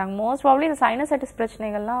பண்ண மாட்டாங்க. மோஸ்ட் ப்ராப்ளி இந்த சைனசைட்டிஸ்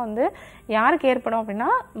பிரச்சனைகள்லாம் வந்து யாருக்கு ஏற்படும் அப்படின்னா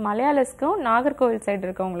மலையாளிஸ்க்கும் நாகர்கோவில் சைடு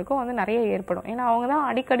இருக்கவங்களுக்கும் வந்து நிறைய ஏற்படும். ஏன்னா அவங்க தான்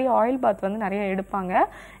அடிக்கடி ஆயில் பாத் வந்து நிறைய எடுப்பாங்க.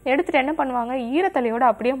 எடுத்துகிட்டு என்ன பண்ணுவாங்க, ஈரத்தலையோடு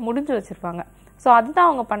அப்படியே முடிஞ்சு வச்சுருப்பாங்க. ஸோ அதுதான்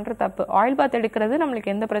அவங்க பண்ணுற தப்பு. ஆயில் பாத் எடுக்கிறது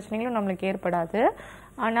நம்மளுக்கு எந்த பிரச்சனைகளும் நம்மளுக்கு ஏற்படாது.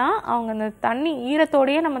 ஆனால் அவங்க அந்த தண்ணி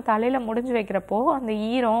ஈரத்தோடையே நம்ம தலையில் முடிஞ்சு வைக்கிறப்போ அந்த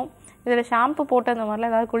ஈரம், இதில் ஷாம்பு போட்டு அந்த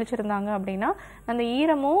மாதிரிலாம் ஏதாவது குளிச்சிருந்தாங்க அப்படின்னா அந்த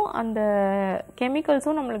ஈரமும் அந்த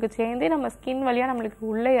கெமிக்கல்ஸும் நம்மளுக்கு சேர்ந்தே நம்ம ஸ்கின் வழியாக நம்மளுக்கு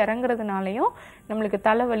உள்ளே இறங்குறதுனாலையும் நம்மளுக்கு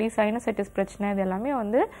தலைவலி, சைனசைட்டிஸ் பிரச்சனை இது எல்லாமே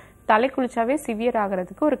வந்து தலை குளிச்சாவே சிவியர்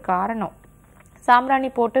ஆகிறதுக்கு ஒரு காரணம். சாம்பிராணி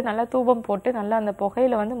போட்டு நல்லா தூபம் போட்டு நல்லா அந்த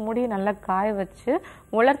புகையில வந்து முடியை நல்லா காய வச்சு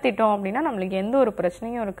உலர்த்திட்டோம் அப்படின்னா நம்மளுக்கு எந்த ஒரு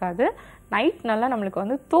பிரச்சனையும் இருக்காது. நைட் நல்லா நம்மளுக்கு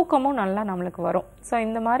வந்து தூக்கமும் நல்லா நம்மளுக்கு வரும். ஸோ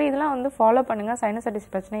இந்த மாதிரி இதெல்லாம் வந்து ஃபாலோ பண்ணுங்கள், சைனசைட்டிஸ்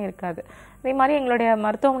பிரச்சனையும் இருக்காது. அதே மாதிரி எங்களுடைய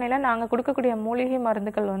மருத்துவமனையில் நாங்கள் கொடுக்கக்கூடிய மூலிகை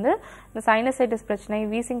மருந்துகள் வந்து இந்த சைனசைட்டிஸ் பிரச்சனை,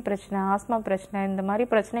 வீசிங் பிரச்சனை, ஆஸ்மா பிரச்சனை இந்த மாதிரி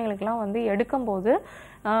பிரச்சனைகளுக்கெல்லாம் வந்து எடுக்கும்போது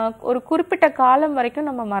ஒரு குறிப்பிட்ட காலம் வரைக்கும்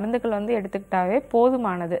நம்ம மருந்துகள் வந்து எடுத்துக்கிட்டாவே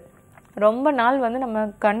போதுமானது. ரொம்ப நாள் வந்து நம்ம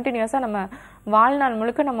கண்டினியூஸாக நம்ம வாழ்நாள்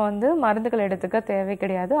முழுக்க நம்ம வந்து மருந்துகள் எடுத்துக்க தேவை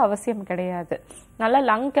கிடையாது, அவசியம் கிடையாது. நல்லா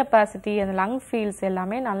லங் கெப்பாசிட்டி, அந்த லங் ஃபீல்ஸ்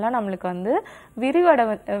எல்லாமே நல்லா நம்மளுக்கு வந்து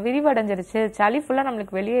விரிவடைஞ்சிருச்சு, சளி ஃபுல்லாக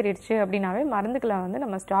நம்மளுக்கு வெளியேறிடுச்சு அப்படின்னாவே மருந்துகளை வந்து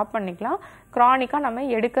நம்ம ஸ்டாப் பண்ணிக்கலாம். க்ரானிக்காக நம்ம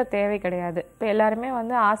எடுக்க தேவை கிடையாது. இப்போ எல்லாருமே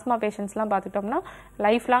வந்து ஆஸ்மா பேஷண்ட்ஸ்லாம் பார்த்துட்டோம்னா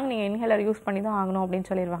லைஃப் லாங் நீங்கள் இன்ஹேலர் யூஸ் பண்ணி தான் ஆகணும் அப்படின்னு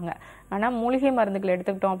சொல்லிடுவாங்க. ஆனால் மூலிகை மருந்துகள்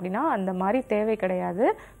எடுத்துக்கிட்டோம் அப்படின்னா அந்த மாதிரி தேவை கிடையாது.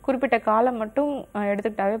 குறிப்பிட்ட காலம் மட்டும்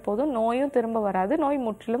எடுத்துக்கிட்டாவே போதும், நோயும் திரும்ப வராது, நோய்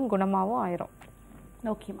முற்றிலும் குணமாகவும் ஆயிரும்.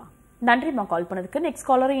 ஓகேம்மா, நன்றிம்மா கால் பண்ணதுக்கு. நெக்ஸ்ட்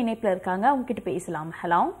காலரும் இணைப்பில் இருக்காங்க, அவங்க கிட்ட பேசலாம்.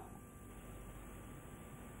 ஹலோ.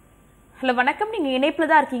 ஹலோ வணக்கம், நீங்க இணைப்பில்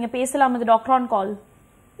தான் இருக்கீங்க, பேசலாம். இது டாக்டர் ஆன் கால்.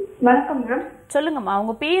 வணக்கம் மேம். சொல்லுங்கம்மா,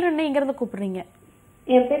 உங்க பேர் என்ன, எங்க இருந்து கூப்பிடுறீங்க?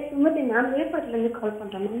 என் பேர் சுமதி மேம், விழுப்புரத்துல இருந்து கால்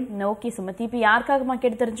பண்றேன் மேம். ஓகே சுமதி, இப்போ யாருக்காகமா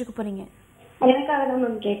கேட்டு தெரிஞ்சுக்க போறீங்க? எனக்காக தான்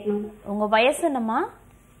மேம் கேட்கணும். உங்க வயசு என்னம்மா?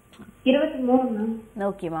 23 மேம்.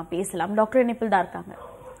 ஓகேம்மா, பேசலாம். டாக்டர் இணைப்பில் தான் இருக்காங்க.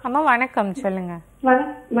 அம்மா வணக்கம், சொல்லுங்க.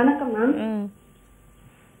 வணக்கம் மேம்.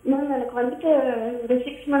 மேம் எனக்கு வந்துட்டு ஒரு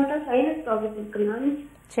 6 மந்த்தா சைனஸ் ப்ராப்ளம் இருக்கு மேம்.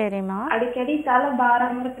 சரிம்மா. அடிக்கடி தலை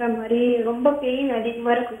பாரமா இருக்கிற மாதிரி ரொம்ப பெயின்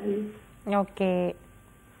அதிகமா இருக்கு மேம். ஓகே,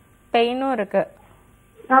 பெயினும் இருக்கு.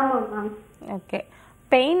 ஆமா மேம். ஓகே,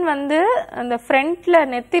 பெயின் வந்து அந்த ஃப்ரண்ட்ல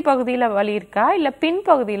நெத்தி பகுதியில வலி இருக்கா இல்ல பின்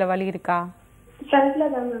பகுதியில வலி இருக்கா? ஃப்ரண்ட்ல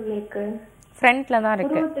தான் மேம் இருக்கு. ஃப்ரண்ட்ல தான்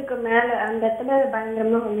இருக்கு. புருவத்துக்கு மேல அந்த இடத்துல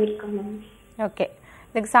பயங்கரமா வலி இருக்கு மேம். ஓகே,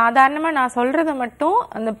 இதுக்கு சாதாரணமாக நான் சொல்கிறத மட்டும்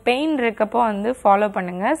அந்த பெயின் இருக்கப்போ வந்து ஃபாலோ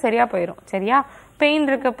பண்ணுங்கள், சரியாக போயிடும். சரியா? பெயின்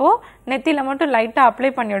இருக்கப்போ நெத்தியில் மட்டும் லைட்டாக அப்ளை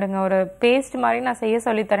பண்ணிவிடுங்க. ஒரு பேஸ்ட் மாதிரி நான் செய்ய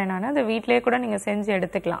சொல்லித்தரேன் நான், அதை வீட்டிலேயே கூட நீங்கள் செஞ்சு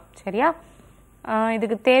எடுத்துக்கலாம். சரியா?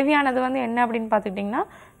 இதுக்கு தேவையானது வந்து என்ன அப்படின்னு பார்த்துக்கிட்டிங்கன்னா,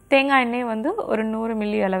 தேங்காய் எண்ணெய் வந்து ஒரு 100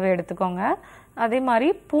 மில்லி அளவு எடுத்துக்கோங்க. அதே மாதிரி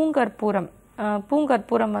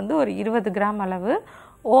பூங்கற்பூரம் வந்து ஒரு 20 கிராம் அளவு,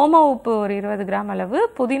 ஓம உப்பு ஒரு 20 கிராம் அளவு,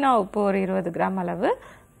 புதினா உப்பு ஒரு 20 கிராம் அளவு,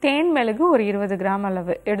 தேன் மெழுகு ஒரு 20 கிராம்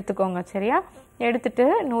அளவு எடுத்துக்கோங்க. சரியா? எடுத்துட்டு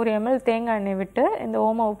 100 ml தேங்காய் எண்ணெய் விட்டு இந்த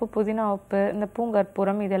ஓம உப்பு, புதினா உப்பு, இந்த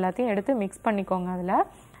பூங்கற்பூரம் இது எல்லாத்தையும் எடுத்து மிக்ஸ் பண்ணிக்கோங்க. அதில்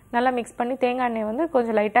நல்லா மிக்ஸ் பண்ணி தேங்காய் எண்ணெய் வந்து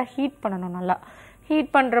கொஞ்சம் லைட்டாக ஹீட் பண்ணணும். நல்லா ஹீட்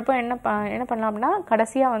பண்ணுறப்போ என்ன பண்ணலாம் அப்படின்னா,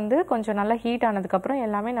 கடைசியாக வந்து கொஞ்சம் நல்லா ஹீட் ஆனதுக்கப்புறம்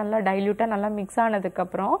எல்லாமே நல்லா டைல்யூட்டாக நல்லா மிக்ஸ்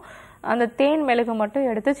ஆனதுக்கப்புறம் அந்த தேன் மெழுகு மட்டும்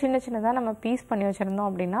எடுத்து சின்ன சின்னதாக நம்ம பீஸ் பண்ணி வச்சுருந்தோம்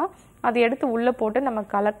அப்படின்னா அதை எடுத்து உள்ளே போட்டு நம்ம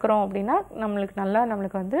கலக்கிறோம் அப்படின்னா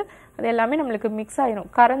நம்மளுக்கு வந்து அது எல்லாமே நம்மளுக்கு மிக்ஸ்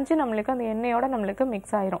ஆயிரும். கரைஞ்சி நம்மளுக்கு அந்த எண்ணெயோட நம்மளுக்கு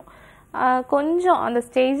மிக்ஸ் ஆயிரும். கொஞ்சம் அந்த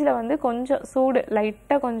ஸ்டேஜில் வந்து கொஞ்சம் சூடு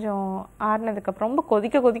லைட்டாக கொஞ்சம் ஆறுனதுக்கப்புறம், ரொம்ப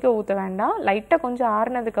கொதிக்க ஊற்ற வேண்டாம். லைட்டாக கொஞ்சம்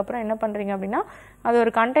ஆறுனதுக்கப்புறம் என்ன பண்ணுறீங்க அப்படின்னா, அது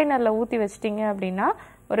ஒரு கண்டெய்னரில் ஊற்றி வச்சிட்டிங்க அப்படின்னா,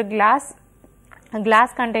 ஒரு கிளாஸ்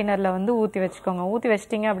கண்டெய்னரில் வந்து ஊற்றி வச்சுக்கோங்க. ஊற்றி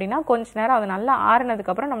வச்சிட்டிங்க அப்படின்னா கொஞ்ச நேரம் அது நல்லா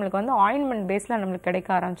ஆறுனதுக்கப்புறம் நம்மளுக்கு வந்து ஆயின்மெண்ட் பேஸில் நம்மளுக்கு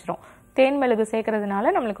கிடைக்க ஆரம்பிச்சிடும். தேன் மெழுகு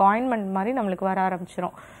சேர்க்கறதுனால நம்மளுக்கு ஆயின்மெண்ட் மாதிரி நம்மளுக்கு வர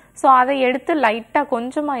ஆரம்பிச்சிடும். ஸோ அதை எடுத்து லைட்டாக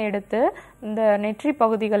கொஞ்சமாக எடுத்து இந்த நெற்றி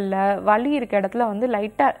பகுதிகளில் வலி இருக்க இடத்துல வந்து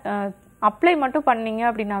லைட்டாக அப்ளை மட்டும் பண்ணீங்க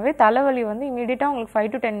அப்படின்னாவே தலைவலி வந்து இமீடியட்டாக உங்களுக்கு 5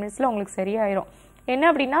 to 10 minutes உங்களுக்கு சரியாயிரும். என்ன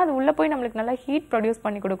அப்படின்னா, அது உள்ளே போய் நம்மளுக்கு நல்லா ஹீட் ப்ரொடியூஸ்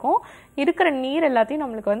பண்ணி கொடுக்கும். இருக்கிற நீர் எல்லாத்தையும்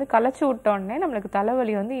நம்மளுக்கு வந்து கலைச்சி விட்டோடனே நம்மளுக்கு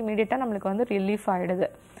தலைவலி வந்து இமீடியட்டாக நம்மளுக்கு வந்து ரிலீஃப் ஆகிடுது.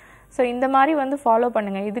 ஸோ இந்த மாதிரி வந்து ஃபாலோ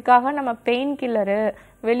பண்ணுங்கள். இதுக்காக நம்ம பெயின் கில்லரு,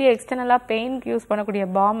 வெளியே எக்ஸ்டர்னலாக பெயின்க்கு யூஸ் பண்ணக்கூடிய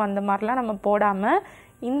பாம் அந்த மாதிரிலாம் நம்ம போடாமல்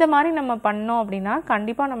இந்த மாதிரி நம்ம பண்ணோம் அப்படின்னா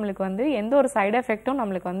கண்டிப்பாக நம்மளுக்கு வந்து எந்த ஒரு சைடு எஃபெக்டும்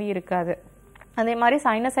நம்மளுக்கு வந்து இருக்காது. அதே மாதிரி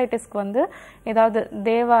சைனசைட்டிஸ்க்கு வந்து ஏதாவது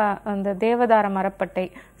அந்த தேவதார மரப்பட்டை,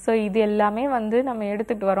 ஸோ இது எல்லாமே வந்து நம்ம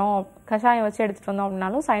எடுத்துகிட்டு வரோம், கஷாயம் வச்சு எடுத்துகிட்டு வந்தோம்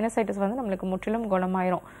அப்படின்னாலும் சைனசைட்டிஸ் வந்து நம்மளுக்கு முற்றிலும்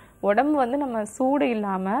குணமாயிரும். உடம்பு வந்து நம்ம சூடு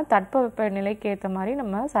இல்லாமல் தட்பவெப்ப நிலைக்கு ஏற்ற மாதிரி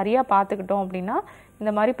நம்ம சரியாக பார்த்துக்கிட்டோம் அப்படின்னா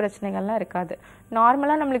இந்த மாதிரி பிரச்சனைகள்லாம் இருக்காது.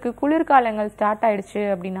 நார்மலாக நம்மளுக்கு குளிர்காலங்கள் ஸ்டார்ட் ஆயிடுச்சு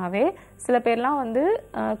அப்படின்னாவே சில பேர்லாம் வந்து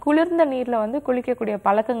குளிர்ந்த நீரில் வந்து குளிக்கக்கூடிய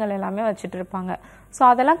பழக்கங்கள் எல்லாமே வச்சுட்டு இருப்பாங்க. ஸோ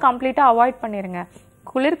அதெல்லாம் கம்ப்ளீட்டாக அவாய்ட் பண்ணிடுங்க.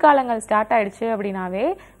 குளிர்காலங்கள் ஸ்டார்ட் ஆயிடுச்சு அப்படின்னாவே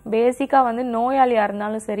பேசிக்காக வந்து நோயாளியாக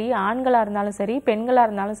இருந்தாலும் சரி, ஆண்களாக இருந்தாலும் சரி, பெண்களாக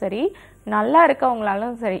இருந்தாலும் சரி, நல்லா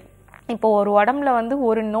இருக்கவங்களாலும் சரி, இப்போ ஒரு உடம்புல வந்து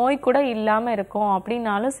ஒரு நோய் கூட இல்லாமல் இருக்கும்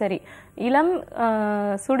அப்படின்னாலும் சரி, இளம்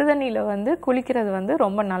சுடுதண்ணியில் வந்து குளிக்கிறது வந்து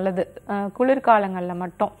ரொம்ப நல்லது குளிர்காலங்களில்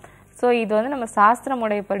மட்டும். ஸோ இது வந்து நம்ம சாஸ்திர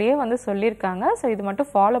முறைப்படியே வந்து சொல்லியிருக்காங்க. ஸோ இது மட்டும்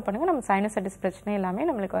ஃபாலோ பண்ணுங்கள். நம்ம சைனசைட்டிஸ் பிரச்சனை எல்லாமே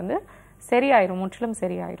நம்மளுக்கு வந்து சரியாயிரும், முற்றிலும்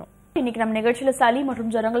சரியாயிரும். இன்னைக்கு நம்ம நிகழ்ச்சியில சளி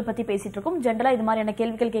மற்றும் ஜுரங்கள் பத்தி பேசிட்டு இருக்கோம். ஜென்ரலா இது மாதிரியான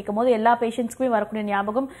கேள்விகள் கேட்கும் போது எல்லா பேஷண்ட்ஸ்க்குமே வரக்கூடிய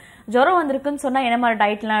ஞாபகம், ஜுரம் வந்திருக்குன்னு சொன்னா என்ன மாதிரி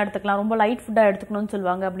டயட்லாம் எடுத்துக்கலாம், ரொம்ப லைட் ஃபுட்டா எடுத்துக்கணும்னு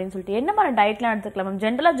சொல்லுவாங்க அப்படின்னு சொல்லிட்டு என்ன மாதிரி டயட்லாம் எடுத்துக்கலாம் மேம்?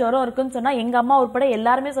 ஜென்ரலா ஜுரம் இருக்குன்னு சொன்னா எங்க அம்மா உட்பட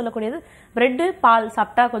எல்லாருமே சொல்லக்கூடியது பிரெட் பால்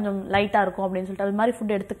சாப்பிட்டா கொஞ்சம் லைட்டா இருக்கும் அப்படின்னு சொல்லிட்டு அது மாதிரி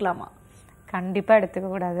ஃபுட் எடுத்துக்கலாமா? கண்டிப்பா எடுத்துக்க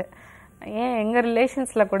கூடாது. ஏன் எங்கள்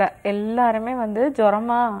ரிலேஷன்ஸில் கூட எல்லாருமே வந்து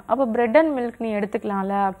ஜுரமா அப்போ பிரெட் அண்ட் மில்க் நீ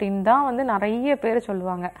எடுத்துக்கலாம்ல அப்படின்னு தான் வந்து நிறைய பேர்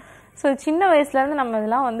சொல்லுவாங்க. ஸோ சின்ன வயசுலேருந்து நம்ம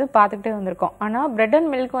இதெல்லாம் வந்து பார்த்துக்கிட்டே வந்திருக்கோம். ஆனால் பிரெட் அண்ட்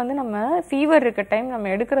மில்க் வந்து நம்ம ஃபீவர் இருக்க டைம் நம்ம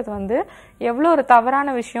எடுக்கிறது வந்து எவ்வளோ ஒரு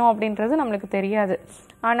தவறான விஷயம் அப்படின்றது நம்மளுக்கு தெரியாது.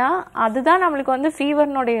 ஆனால் அதுதான் நம்மளுக்கு வந்து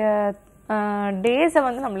ஃபீவர்னுடைய டேஸை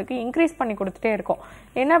வந்து நம்மளுக்கு இன்க்ரீஸ் பண்ணி கொடுத்துட்டே இருக்கும்.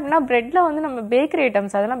 என்ன அப்படின்னா பிரெட்டில் வந்து நம்ம பேக்கரி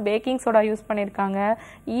ஐட்டம்ஸ் அதெல்லாம் பேக்கிங் சோடா யூஸ் பண்ணியிருக்காங்க,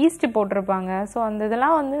 ஈஸ்ட் போட்டிருப்பாங்க. ஸோ அந்த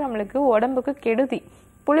இதெல்லாம் வந்து நம்மளுக்கு உடம்புக்கு கெடுதி.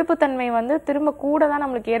 புளிப்புத்தன்மை வந்து திரும்ப கூட தான்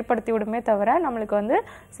நம்மளுக்கு ஏற்படுத்தி விடுமே தவிர நம்மளுக்கு வந்து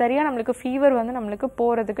சரியாக நம்மளுக்கு ஃபீவர் வந்து நம்மளுக்கு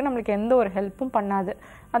போகிறதுக்கு நம்மளுக்கு எந்த ஒரு ஹெல்ப்பும் பண்ணாது.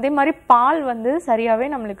 அதே மாதிரி பால் வந்து சரியாகவே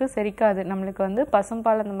நம்மளுக்கு செரிக்காது. நம்மளுக்கு வந்து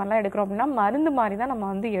பசும்பால் அந்த மாதிரிலாம் எடுக்கிறோம் அப்படின்னா மருந்து மாதிரி தான் நம்ம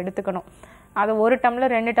வந்து எடுத்துக்கணும். அது 1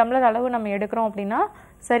 டம்ளர் 2 டம்ளர் அளவு நம்ம எடுக்கிறோம் அப்படின்னா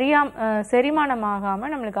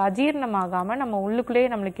செரிமானமாகாமல் நம்மளுக்கு அஜீரணமாகாமல் நம்ம உள்ளுக்குள்ளேயே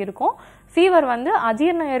நம்மளுக்கு இருக்கும். ஃபீவர் வந்து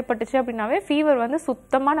அஜீரணம் ஏற்பட்டுச்சு அப்படின்னாவே ஃபீவர் வந்து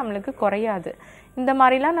சுத்தமாக நம்மளுக்கு குறையாது. இந்த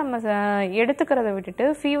மாதிரிலாம் நம்ம எடுத்துக்கிறத விட்டுட்டு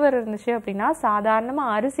ஃபீவர் இருந்துச்சு அப்படின்னா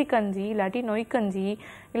சாதாரணமாக அரிசி கஞ்சி இல்லாட்டி நொய்க்கஞ்சி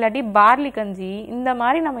இல்லாட்டி பார்லி கஞ்சி இந்த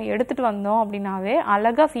மாதிரி நம்ம எடுத்துகிட்டு வந்தோம் அப்படின்னாவே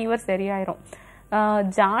அழகாக ஃபீவர் சரியாயிரும்.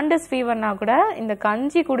 ஜாண்டிஸ் ஃபீவர்னா கூட இந்த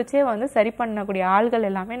கஞ்சி குடிச்சே வந்து சரி பண்ணக்கூடிய ஆள்கள்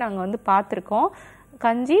எல்லாமே நாங்கள் வந்து பார்த்துருக்கோம்.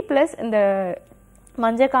 கஞ்சி ப்ளஸ் இந்த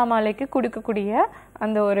மஞ்சக்காமாலைக்கு குடிக்கக்கூடிய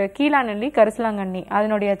அந்த ஒரு கீழாநெல்லி கரிசலாங்கண்ணி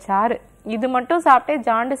அதனுடைய சாறு இது மட்டும் சாப்பிட்டே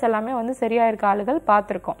ஜாண்டிஸ் எல்லாமே வந்து சரியாயிருக்க ஆளுகள்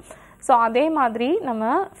பார்த்துருக்கோம். ஸோ அதே மாதிரி நம்ம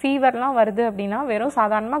ஃபீவர்லாம் வருது அப்படின்னா வெறும்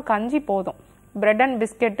சாதாரணமாக கஞ்சி போதும். பிரெட் அண்ட்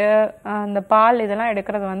பிஸ்கெட்டு அந்த பால் இதெல்லாம்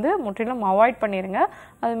எடுக்கிறது வந்து முற்றிலும் அவாய்ட் பண்ணிடுங்க.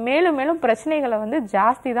 அது மேலும் மேலும் பிரச்சனைகளை வந்து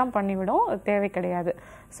ஜாஸ்தி தான் பண்ணிவிடும், தேவை கிடையாது.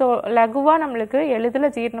 ஸோ லகுவாக நம்மளுக்கு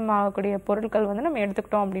எளிதில் ஜீரணமாகக்கூடிய பொருட்கள் வந்து நம்ம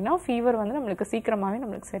எடுத்துக்கிட்டோம் அப்படின்னா ஃபீவர் வந்து நம்மளுக்கு சீக்கிரமாகவே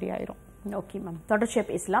நம்மளுக்கு சரியாயிரும். ஓகே மேம், தொடர்ச்சியாக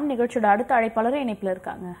பேசலாம். நிகழ்ச்சியோட அடுத்த அழைப்பாளர் இணைப்பில்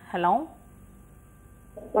இருக்காங்க. ஹலோ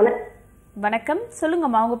வணக்கம்,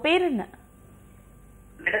 சொல்லுங்கம்மா உங்க பேர் என்ன?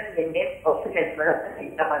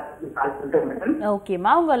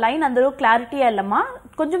 ஓகேம்மா, உங்க லைன் அந்த அளவுக்கு கிளாரிட்டியா இல்லம்மா,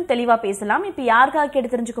 கொஞ்சம் தெளிவா பேசலாம். இப்ப யாருக்காக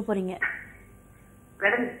கேட்டு தெரிஞ்சுக்க போறீங்க?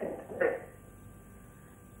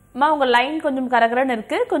 அம்மா உங்க லைன் கொஞ்சம் கரகரன்னு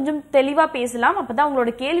இருக்கு, கொஞ்சம் தெளிவா பேசலாம், அப்பதான்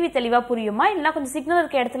உங்களோட கேள்வி தெளிவா புரியுமா. இல்லைன்னா கொஞ்சம் சிக்னல்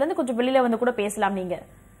இருக்க இடத்துல இருந்து கொஞ்சம் வெளியில வந்து கூட பேசலாம். நீங்க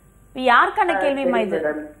யாருக்கான கேள்விமா இது?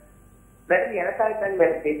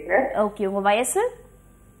 ஓகே, உங்க வயசு?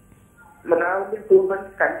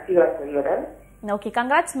 ஓகே,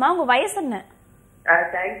 கங்க்ராட்ஸ்மா. உங்க வயசு என்ன?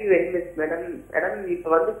 Thank you very much madam. Madam இப்ப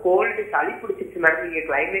வந்து கோல்டு சளி பிடிச்சிருச்சு மேடம். இங்க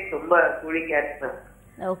கிளைமேட் ரொம்ப கூலிங்கா இருக்கு மேம்.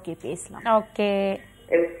 ஓகே, பேசலாம். ஓகே,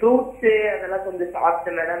 ஃப்ரூட்ஸ் அதெல்லாம் கொஞ்சம்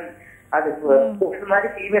சாப்பிட்டேன் மேடம். அது ஒரு மாதிரி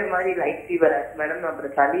ஃபீவர் மாதிரி லைட் ஃபீவர் ஆச்சு மேடம்.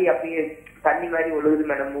 அப்புறம் சளி அப்படியே தண்ணி மாதிரி ஒழுகுது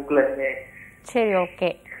மேடம் மூக்குல இருந்து. சரி, ஓகே.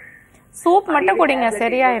 சூப் மட்டும் குடிங்க,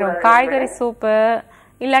 சரியாயிரும். காய்கறி சூப்பு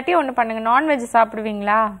இல்லாட்டி ஒண்ணு பண்ணுங்க. நான்வெஜ்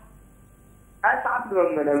சாப்பிடுவீங்களா?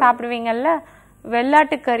 சாப்பிடுவாங்க மேடம். சாப்பிடுவீங்கல்ல.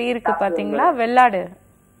 வெள்ளாட்டு கறி இருக்கு பாத்தீங்களா, வெள்ளாடு,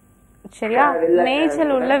 சரியா?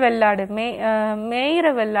 மேய்ச்சல் உள்ள வெள்ளாடு, மேயிற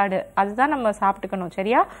வெள்ளாடு, அதுதான் நம்ம சாப்பிட்டுக்கணும்,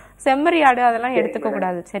 சரியா? செம்மறி ஆடு அதெல்லாம் எடுத்துக்க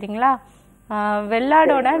கூடாது, சரிங்களா?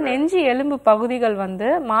 வெள்ளாடோட நெஞ்சு எலும்பு பகுதிகள் வந்து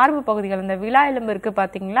மார்பு பகுதிகள், இந்த விலா எலும்பு இருக்கு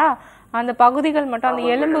பாத்தீங்களா, அந்த பகுதிகள் மட்டும், அந்த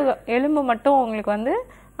எலும்பு மட்டும் உங்களுக்கு வந்து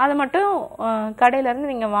அதை மட்டும் கடையில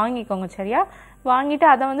இருந்து நீங்க வாங்கிக்கோங்க, சரியா? வாங்கிட்டு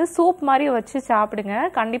அதை வந்து சூப் மாதிரி வச்சு சாப்பிடுங்க.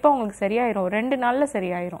 கண்டிப்பா உங்களுக்கு சரியாயிரும், 2 நாள்ல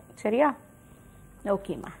சரியாயிரும், சரியா?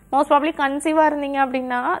 ஓகேம்மா. மோஸ்ட் ப்ராபப்லி கன்சீவா இருந்தீங்க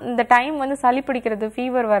அப்படின்னா இந்த டைம் வந்து சளி பிடிக்கிறது,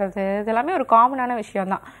 ஃபீவர் வர்றது, இதெல்லாமே ஒரு காமனான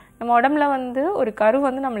விஷயம் தான். நம்ம உடம்புல வந்து ஒரு கரு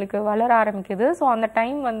வந்து நம்மளுக்கு வளர ஆரம்பிக்குது. ஸோ அந்த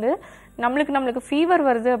டைம் வந்து நம்மளுக்கு ஃபீவர்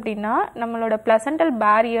வருது அப்படின்னா நம்மளோட பிளசண்டல்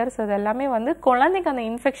பேரியர்ஸ் அது எல்லாமே வந்து குழந்தைக்கு அந்த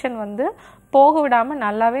இன்ஃபெக்ஷன் வந்து போக விடாம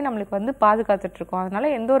நல்லாவே நம்மளுக்கு வந்து பாதுகாத்துட்டு இருக்கோம். அதனால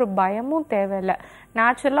எந்த ஒரு பயமும் தேவையில்லை.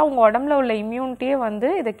 நேச்சுரலா உங்க உடம்புல உள்ள இம்யூனிட்டியே வந்து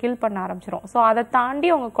இதை கில் பண்ண ஆரம்பிச்சிடும். ஸோ அதை தாண்டி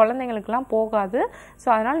உங்க குழந்தைங்களுக்குலாம் போகாது. ஸோ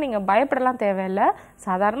அதனால நீங்க பயப்படலாம் தேவையில்லை.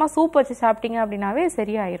 சாதாரணமா சூப் வச்சு சாப்பிட்டீங்க அப்படின்னாவே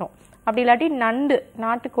சரியாயிரும். அப்படி இல்லாட்டி நண்டு,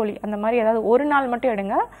 நாட்டுக்கோழி அந்த மாதிரி ஏதாவது ஒரு நாள் மட்டும்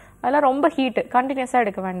எடுங்க. அதெல்லாம் ரொம்ப ஹீட்டு கண்டினியூஸா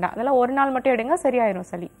எடுக்க வேண்டாம். அதெல்லாம் ஒரு நாள் மட்டும் எடுங்க, சரியாயிரும்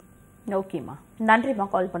சளி. ஓகேம்மா, நன்றிம்மா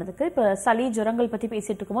கால் பண்ணதுக்கு. இப்போ சளி ஜுரங்கள் பத்தி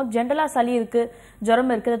பேசிட்டு இருக்கும்போது ஜென்ரலா சளி இருக்கு,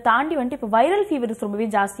 ஜுரம் இருக்கு, அதை தாண்டி வந்துட்டு இப்போ வைரல் ஃபீவர்ஸ் ரொம்பவே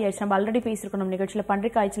ஜாஸ்தி ஆயிடுச்சு. நம்ம ஆல்ரெடி பேசியிருக்கோம் நம்ம நிகழ்ச்சியில,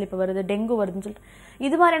 பன்றி காய்ச்சல் இப்போ வருது, டெங்கு வருதுன்னு சொல்லிட்டு.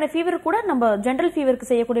 இது மாதிரியான ஃபீவர் கூட நம்ம ஜென்ரல்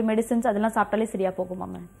ஃபீவருக்கு செய்யக்கூடிய மெடிசன்ஸ் அதெல்லாம் சாப்பிட்டாலே சரியா போகுமா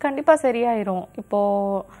மேம்? கண்டிப்பா சரியாயிரும். இப்போ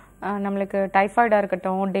நம்மளுக்கு டைஃபாய்டா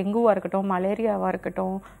இருக்கட்டும், டெங்குவா இருக்கட்டும், மலேரியாவா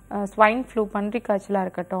இருக்கட்டும், ஸ்வைன் ஃப்ளூ பன்றி காய்ச்சலா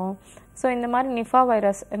இருக்கட்டும், ஸோ இந்த மாதிரி நிஃபா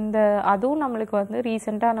வைரஸ் அதுவும் நம்மளுக்கு வந்து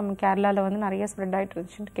ரீசெண்டாக நம்ம கேரளாவில் வந்து நிறைய ஸ்ப்ரெட் ஆகிட்டு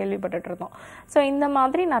இருந்துச்சுன்னு கேள்விப்பட்டுட்டு இருந்தோம். ஸோ இந்த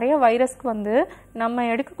மாதிரி நிறைய வைரஸ்க்கு வந்து நம்ம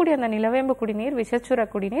எடுக்கக்கூடிய அந்த நிலவேம்பு குடிநீர், விஷச்சுர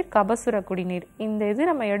குடிநீர், கபசுர குடிநீர், இந்த இது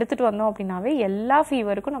நம்ம எடுத்துட்டு வந்தோம் அப்படின்னாவே எல்லா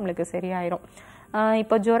ஃபீவருக்கும் நம்மளுக்கு சரியாயிரும்.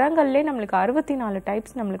 இப்போ ஜுரங்கள்லேயே நம்மளுக்கு 64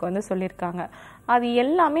 டைப்ஸ் நம்மளுக்கு வந்து சொல்லியிருக்காங்க. அது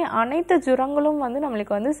எல்லாமே அனைத்து ஜுரங்களும் வந்து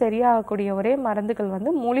நம்மளுக்கு வந்து சரியாகக்கூடிய ஒரே மருந்துகள்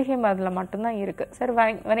வந்து மூலிகை மருந்துல மட்டும்தான் இருக்கு. சரி,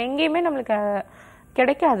 வேற எங்கேயுமே நம்மளுக்கு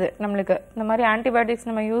கிடைக்காது. நம்மளுக்கு இந்த மாதிரி ஆன்டிபயோட்டிக்ஸ்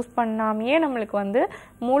நம்ம யூஸ் பண்ணாமையே நம்மளுக்கு வந்து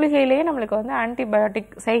மூலிகையிலேயே நம்மளுக்கு வந்து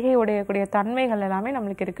ஆன்டிபயோட்டிக் செய்கை உடையக்கூடிய தன்மைகள் எல்லாமே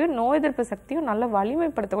நம்மளுக்கு இருக்கு. நோய் எதிர்ப்பு சக்தியும் நல்ல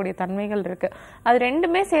வலிமைப்படுத்தக்கூடிய தன்மைகள் இருக்கு. அது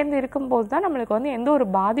ரெண்டுமே சேர்ந்து இருக்கும்போது தான் நம்மளுக்கு வந்து எந்த ஒரு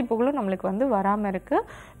பாதிப்புகளும் நம்மளுக்கு வந்து வராம இருக்கு.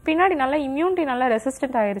 பின்னாடி நல்லா இம்யூனிட்டி நல்லா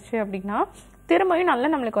ரெசிஸ்டன்ட் ஆயிருச்சு அப்படின்னா திரும்பியும் நல்லா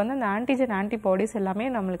நம்மளுக்கு வந்து அந்த ஆன்டிஜன் ஆன்டிபாடிஸ் எல்லாமே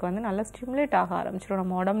நம்மளுக்கு வந்து நல்லா ஸ்டிமுலேட் ஆக ஆரம்பிச்சிடும்.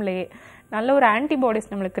 நம்ம உடம்புலேயே நல்ல ஒரு ஆன்டிபாடிஸ்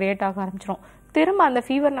நம்மளுக்கு கிரியேட் ஆக ஆரம்பிச்சிடும். திரும்ப அந்த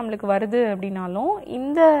ஃபீவர் நம்மளுக்கு வருது அப்படின்னாலும்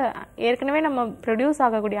இந்த ஏற்கனவே நம்ம ப்ரொடியூஸ்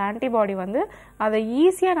ஆகக்கூடிய ஆன்டிபாடி வந்து அதை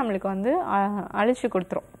ஈஸியாக நம்மளுக்கு வந்து அழிச்சு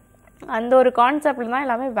கொடுத்துரும். அந்த ஒரு கான்செப்டில் தான்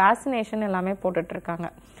எல்லாமே வேக்சினேஷன் எல்லாமே போட்டுட்ருக்காங்க.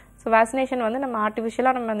 ஸோ வேக்சினேஷன் வந்து நம்ம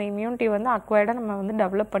ஆர்டிஃபிஷியலாக நம்ம அந்த இம்யூனிட்டி வந்து அக்வயர்டாக நம்ம வந்து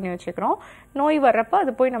டெவலப் பண்ணி வச்சுக்கிறோம். நோய் வர்றப்போ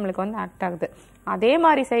அது போய் நம்மளுக்கு வந்து ஆக்ட் ஆகுது. அதே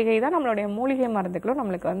மாதிரி செய்கை தான் நம்மளுடைய மூலிகை மருந்துகளும்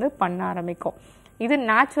நம்மளுக்கு வந்து பண்ண ஆரம்பிக்கும். இது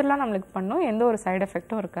நேச்சுரலாக நம்மளுக்கு பண்ணும், எந்த ஒரு சைடு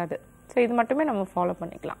எஃபெக்டும் இருக்காது. ஸோ இது மட்டுமே நம்ம ஃபாலோ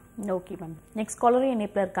பண்ணிக்கலாம். Okay ma'am. நெக்ஸ்ட் காலரும்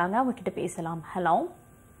இணைப்பில் இருக்காங்க, அவங்க கிட்ட பேசலாம். ஹலோ.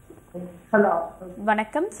 ஹலோ,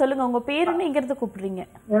 வணக்கம். சொல்லுங்க, உங்க பேர் என்ன, எங்க இருந்து கூப்பிடுறீங்க?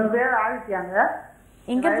 என் பேர் ஆதித்யாங்க.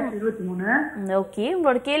 இங்க 23. ஓகே,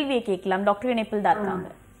 உங்களோட கேள்வியை கேட்கலாம். டாக்டர் இணைப்பில் தான் இருக்காங்க.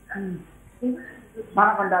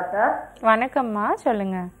 வணக்கம் டாக்டர். வணக்கம்மா,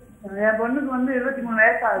 சொல்லுங்க. என் பொண்ணுக்கு வந்து 23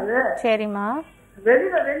 வயசு ஆகுது. சரிம்மா.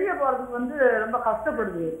 வெளியே போறதுக்கு வந்து ரொம்ப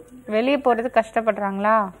கஷ்டப்படுது. வெளியே போறது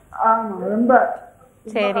கஷ்டப்படுறாங்களா? ஆமா, ரொம்ப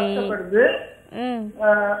சரி. கஷ்டப்படுது.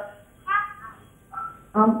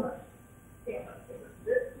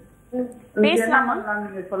 பேசலாமா?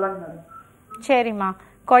 நீங்க சொல்லுங்க. சரிம்மா.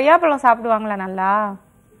 கொய்யாப்பழம் சாப்பிடுவாங்களா நல்லா?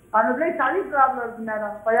 அந்த பிள்ளை சளி ப்ராப்ளம் இருக்கு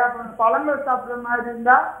மேடம். கொய்யாப்பழம் பழங்கள் சாப்பிடுற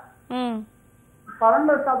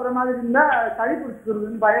மாதிரி இருந்தா சளி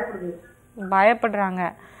பிடிச்சிருக்குன்னு பயப்படுது. பயப்படுறாங்க.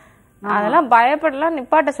 அதெல்லாம் பயப்படலாம்,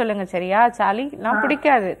 நிப்பாட்ட சொல்லுங்க, சரியா? சளிலாம்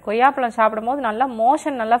பிடிக்காது. கொய்யாப்பழம் சாப்பிடும் போது நல்லா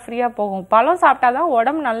மோஷன் நல்லா ஃப்ரீயா போகும். பழம் சாப்பிட்டாதான்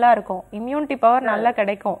உடம்பு நல்லா இருக்கும், இம்யூனிட்டி பவர் நல்லா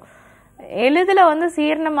கிடைக்கும். எளிதில் வந்து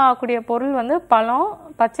சீரணமாகக்கூடிய பொருள் வந்து பழம்,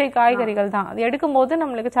 பச்சை காய்கறிகள் தான். அது எடுக்கும்போது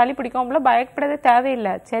நம்மளுக்கு சளி பிடிக்கும், பயப்படவே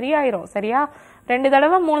தேவையில்லை, சரியாயிரும். சரியா? 2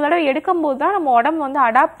 தடவை 3 தடவை எடுக்கும்போது தான் நம்ம உடம்பு வந்து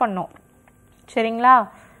அடாப்ட் பண்ணும். சரிங்களா?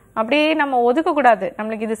 அப்படியே நம்ம ஒதுக்கக்கூடாது.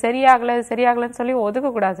 நம்மளுக்கு இது சரியாகலன்னு சொல்லி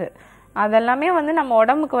ஒதுக்கக்கூடாது. அதெல்லாமே வந்து நம்ம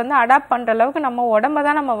உடம்புக்கு வந்து அடாப்ட் பண்ணுற அளவுக்கு நம்ம உடம்ப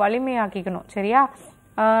தான் நம்ம வலிமையாக்கிக்கணும். சரியா?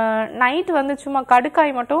 நைட் வந்து சும்மா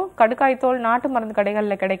கடுக்காய் தோல் நாட்டு மருந்து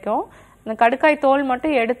கடைகளில் கிடைக்கும். அந்த கடுக்காய் தோல்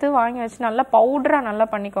மட்டும் எடுத்து வாங்கி வச்சு நல்லா பவுடராக நல்லா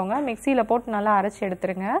பண்ணிக்கோங்க. மிக்சியில் போட்டு நல்லா அரைச்சி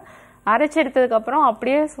எடுத்துருங்க. அரைச்சி எடுத்ததுக்கப்புறம்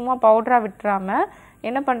அப்படியே சும்மா பவுடராக விட்டுறாம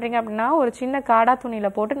என்ன பண்ணுறீங்க அப்படின்னா, ஒரு சின்ன காடா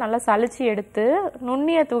துணியில் போட்டு நல்லா சளிச்சு எடுத்து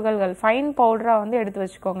நுண்ணிய துகள்கள் ஃபைன் பவுடராக வந்து எடுத்து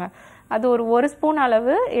வச்சுக்கோங்க. அது ஒரு ஸ்பூன்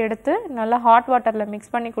அளவு எடுத்து நல்லா ஹாட் வாட்டரில்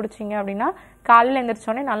மிக்ஸ் பண்ணி குடிச்சிங்க அப்படின்னா காலையில்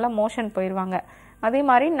எழுந்திரிச்சோடனே நல்லா மோஷன் போயிடுவாங்க. அதே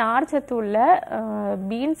மாதிரி நார்ச்சத்து உள்ள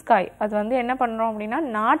பீன்ஸ் காய், அது வந்து என்ன பண்ணுறோம் அப்படின்னா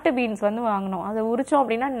நாட்டு பீன்ஸ் வந்து வாங்கணும். அதை உரிச்சோம்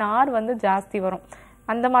அப்படின்னா நார் வந்து ஜாஸ்தி வரும்.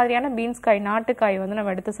 அந்த மாதிரியான பீன்ஸ் காய், நாட்டுக்காய் வந்து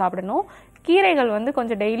நம்ம எடுத்து சாப்பிடணும். கீரைகள் வந்து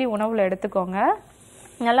கொஞ்சம் டெய்லி உணவில் எடுத்துக்கோங்க.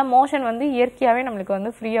 நல்லா மோஷன் வந்து இயற்கையாகவே நம்மளுக்கு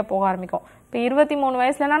வந்து ஃப்ரீயாக போக ஆரம்பிக்கும். இப்போ 23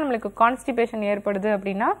 வயசுலலாம் நம்மளுக்கு கான்ஸ்டிபேஷன் ஏற்படுது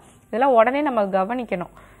அப்படின்னா இதெல்லாம் உடனே நம்ம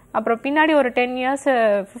கவனிக்கணும். அப்புறம் பின்னாடி ஒரு 10 இயர்ஸ்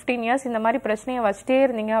 15 இயர்ஸ் இந்த மாதிரி பிரச்சனையை வச்சுட்டே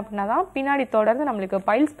இருந்தீங்க அப்படின்னா தான் பின்னாடி தொடர்ந்து நம்மளுக்கு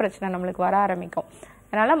பைல்ஸ் பிரச்சனை நம்மளுக்கு வர ஆரம்பிக்கும்.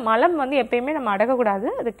 அதனால மலம் வந்து எப்பயுமே நம்ம அடக்கக்கூடாது.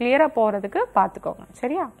 அது கிளியரா போறதுக்கு பார்த்துக்கோங்க.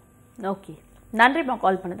 சரியா? ஓகே, நன்றிமா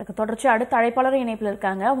கால் பண்ணதுக்கு. தொடர்ச்சி அடுத்த அழைப்பாளர் இணைப்பில்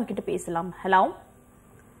இருக்காங்க, உங்ககிட்ட பேசலாம். Hello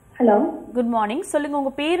hello, good morning. சொல்லுங்க,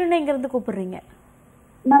 உங்க பேர் என்ன, எங்க இருந்து கூப்பிடுறீங்க?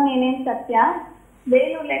 மேம் என் நேம் சத்யா,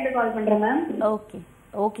 வேலூர்ல இருந்து கால் பண்றேன் மேம். ஓகே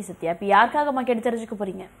ஓகே சத்யா, இப்போ யாருக்காக கேட்டு தெரிஞ்சுக்க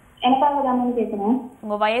போறீங்க? எனக்காக தான் மேம் கேட்கணும்.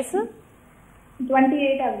 உங்க வயசு?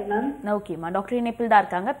 28 ஆகுது மேம். ஓகேம்மா, டாக்டர் இணைப்பில் தான்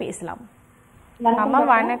இருக்காங்க, பேசலாம். அம்மா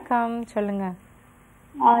வணக்கம், சொல்லுங்க.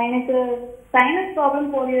 எனக்கு சைனஸ்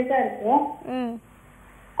ப்ராப்ளம் 4 இயர்ஸா இருக்கு.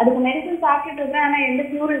 அதுக்கு மெடிசன் சாப்பிட்டுட்டு இருக்கேன், ஆனா எந்த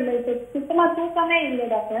கியூர் இல்லை. சுத்தமா தூக்கமே இல்லை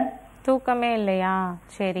டாக்டர். தூக்கமே இல்லையா?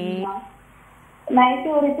 சரி. நைட்டு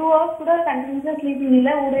ஒரு 2 hours கூட கண்டினியூஸா ஸ்லீப்பிங் இல்ல,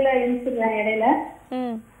 ஊடையில எழுந்துடுறேன் இடையில.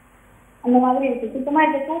 அந்த மாதிரி இருக்கு. சுத்தமா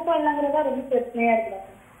இந்த தூக்கம் இல்லைங்கிறதா ரொம்ப பிரச்சனையா இருக்கு.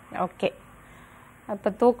 ஓகே, அப்போ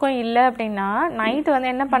தூக்கம் இல்லை அப்படின்னா நைட்டு வந்து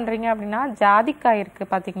என்ன பண்ணுறீங்க அப்படின்னா, ஜாதிக்காய்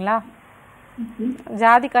இருக்குது பார்த்தீங்களா?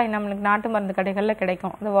 ஜாதிக்காய் நம்மளுக்கு நாட்டு மருந்து கடைகளில்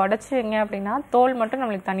கிடைக்கும். அதை உடச்சிங்க அப்படின்னா தோல் மட்டும்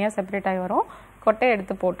நம்மளுக்கு தனியாக செப்பரேட் ஆகி வரும். கொட்டையை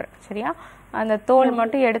எடுத்து போட்டுரு. சரியா? அந்த தோல்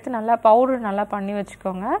மட்டும் எடுத்து நல்லா பவுடர் நல்லா பண்ணி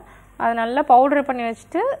வச்சுக்கோங்க. அது நல்லா பவுடர் பண்ணி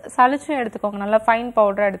வச்சுட்டு சளிச்சும் எடுத்துக்கோங்க. நல்லா ஃபைன்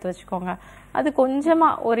பவுடராக எடுத்து வச்சுக்கோங்க. அது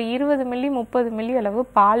கொஞ்சமாக ஒரு 20 மில்லி 30 மில்லி அளவு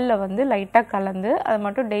பாலில் வந்து லைட்டாக கலந்து அதை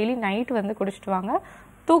மட்டும் டெய்லி நைட் வந்து குடிச்சிட்டு வாங்க.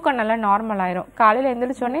 தூக்கம் நல்லா நார்மல் ஆயிரும். காலையில்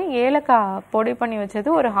எழுந்திரிச்சோடனே ஏலக்காய் பொடி பண்ணி வச்சது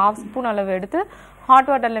ஒரு 1/2 ஸ்பூன் அளவு எடுத்து ஹாட்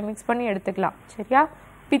வாட்டரில் மிக்ஸ் பண்ணி எடுத்துக்கலாம். சரியா?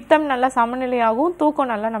 பித்தம் நல்லா சமநிலையாகவும்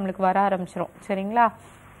தூக்கம் நல்லா நம்மளுக்கு வர ஆரம்பிச்சிடும். சரிங்களா?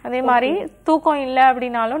 அதே மாதிரி தூக்கம் இல்லை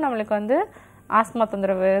அப்படின்னாலும் நம்மளுக்கு வந்து ஆஸ்மா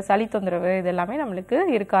தொந்தரவு, சளி தொந்தரவு இது எல்லாமே நம்மளுக்கு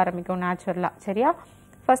இருக்க ஆரம்பிக்கும் நேச்சுரலாக. சரியா?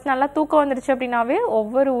 ஃபர்ஸ்ட் நல்லா தூக்கம் வந்துருச்சு அப்படின்னாவே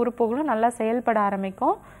ஒவ்வொரு உறுப்புகளும் நல்லா செயல்பட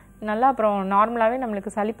ஆரம்பிக்கும். நல்லா அப்புறம் நார்மலாகவே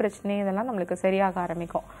நம்மளுக்கு சளி பிரச்சனை இதெல்லாம் நம்மளுக்கு சரியாக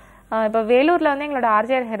ஆரம்பிக்கும். இப்போ வேலூரில் வந்து எங்களோட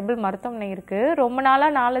ஆர்ஜிஆர் ஹெர்பல் மருத்துவமனை இருக்குது. ரொம்ப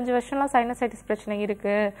நாளாக 4-5 வருஷம்லாம் சைனசைட்டிஸ் பிரச்சனை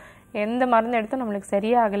இருக்குது, எந்த மருந்து எடுத்தும் நம்மளுக்கு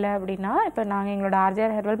சரியாகலை அப்படின்னா இப்போ நாங்கள் எங்களோட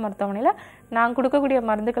ஆர்ஜிஆர் ஹெர்பல் மருத்துவமனையில் நாங்கள் கொடுக்கக்கூடிய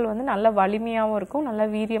மருந்துகள் வந்து நல்ல வலிமையாகவும் இருக்கும், நல்ல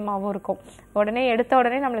வீரியமாகவும் இருக்கும். எடுத்த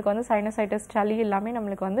உடனே நம்மளுக்கு வந்து சைனசைட்டிஸ் சளி எல்லாமே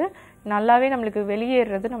நம்மளுக்கு வந்து நல்லாவே நம்மளுக்கு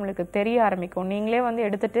வெளியேறது நம்மளுக்கு தெரிய ஆரம்பிக்கும். நீங்களே வந்து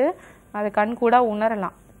எடுத்துட்டு அதை கண்கூடா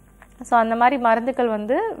உணரலாம். ஸோ அந்த மாதிரி மருந்துகள்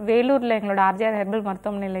வந்து வேலூரில் எங்களோட ஆர்ஜிஆர் ஹெர்பல்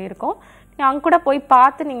மருத்துவமனையில் இருக்கும். நீங்கள் அங்கே கூட போய்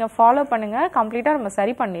பார்த்து நீங்கள் ஃபாலோ பண்ணுங்கள், கம்ப்ளீட்டாக நம்ம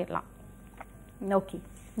சரி பண்ணிடலாம். ஓகே,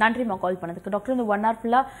 நன்றிம்மா கால் பண்ணதுக்கு. டாக்டர் இந்த 1 hour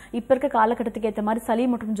ஃபுல்லாக இப்போ இருக்க காலகட்டத்துக்கு ஏற்ற மாதிரி சளி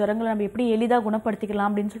மற்றும் ஜுரங்களை நம்ம எப்படி எளிதாக குணப்படுத்திக்கலாம்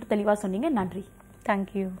அப்படின்னு சொல்லிட்டு தெளிவாக சொன்னீங்க. நன்றி.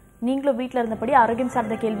 தேங்க்யூ. நீங்களும் வீட்டில் இருந்தபடி ஆரோக்கியம்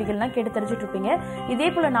சார்ந்த கேள்விகள்லாம் கேட்டு தெரிஞ்சுட்டு இருப்பீங்க. இதே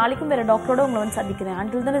போல் நாளைக்கும் வேறு டாக்டரோட உங்களை வந்து சந்திக்கிறேன்.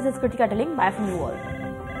 Until then, this is Kritika telling bye from you all.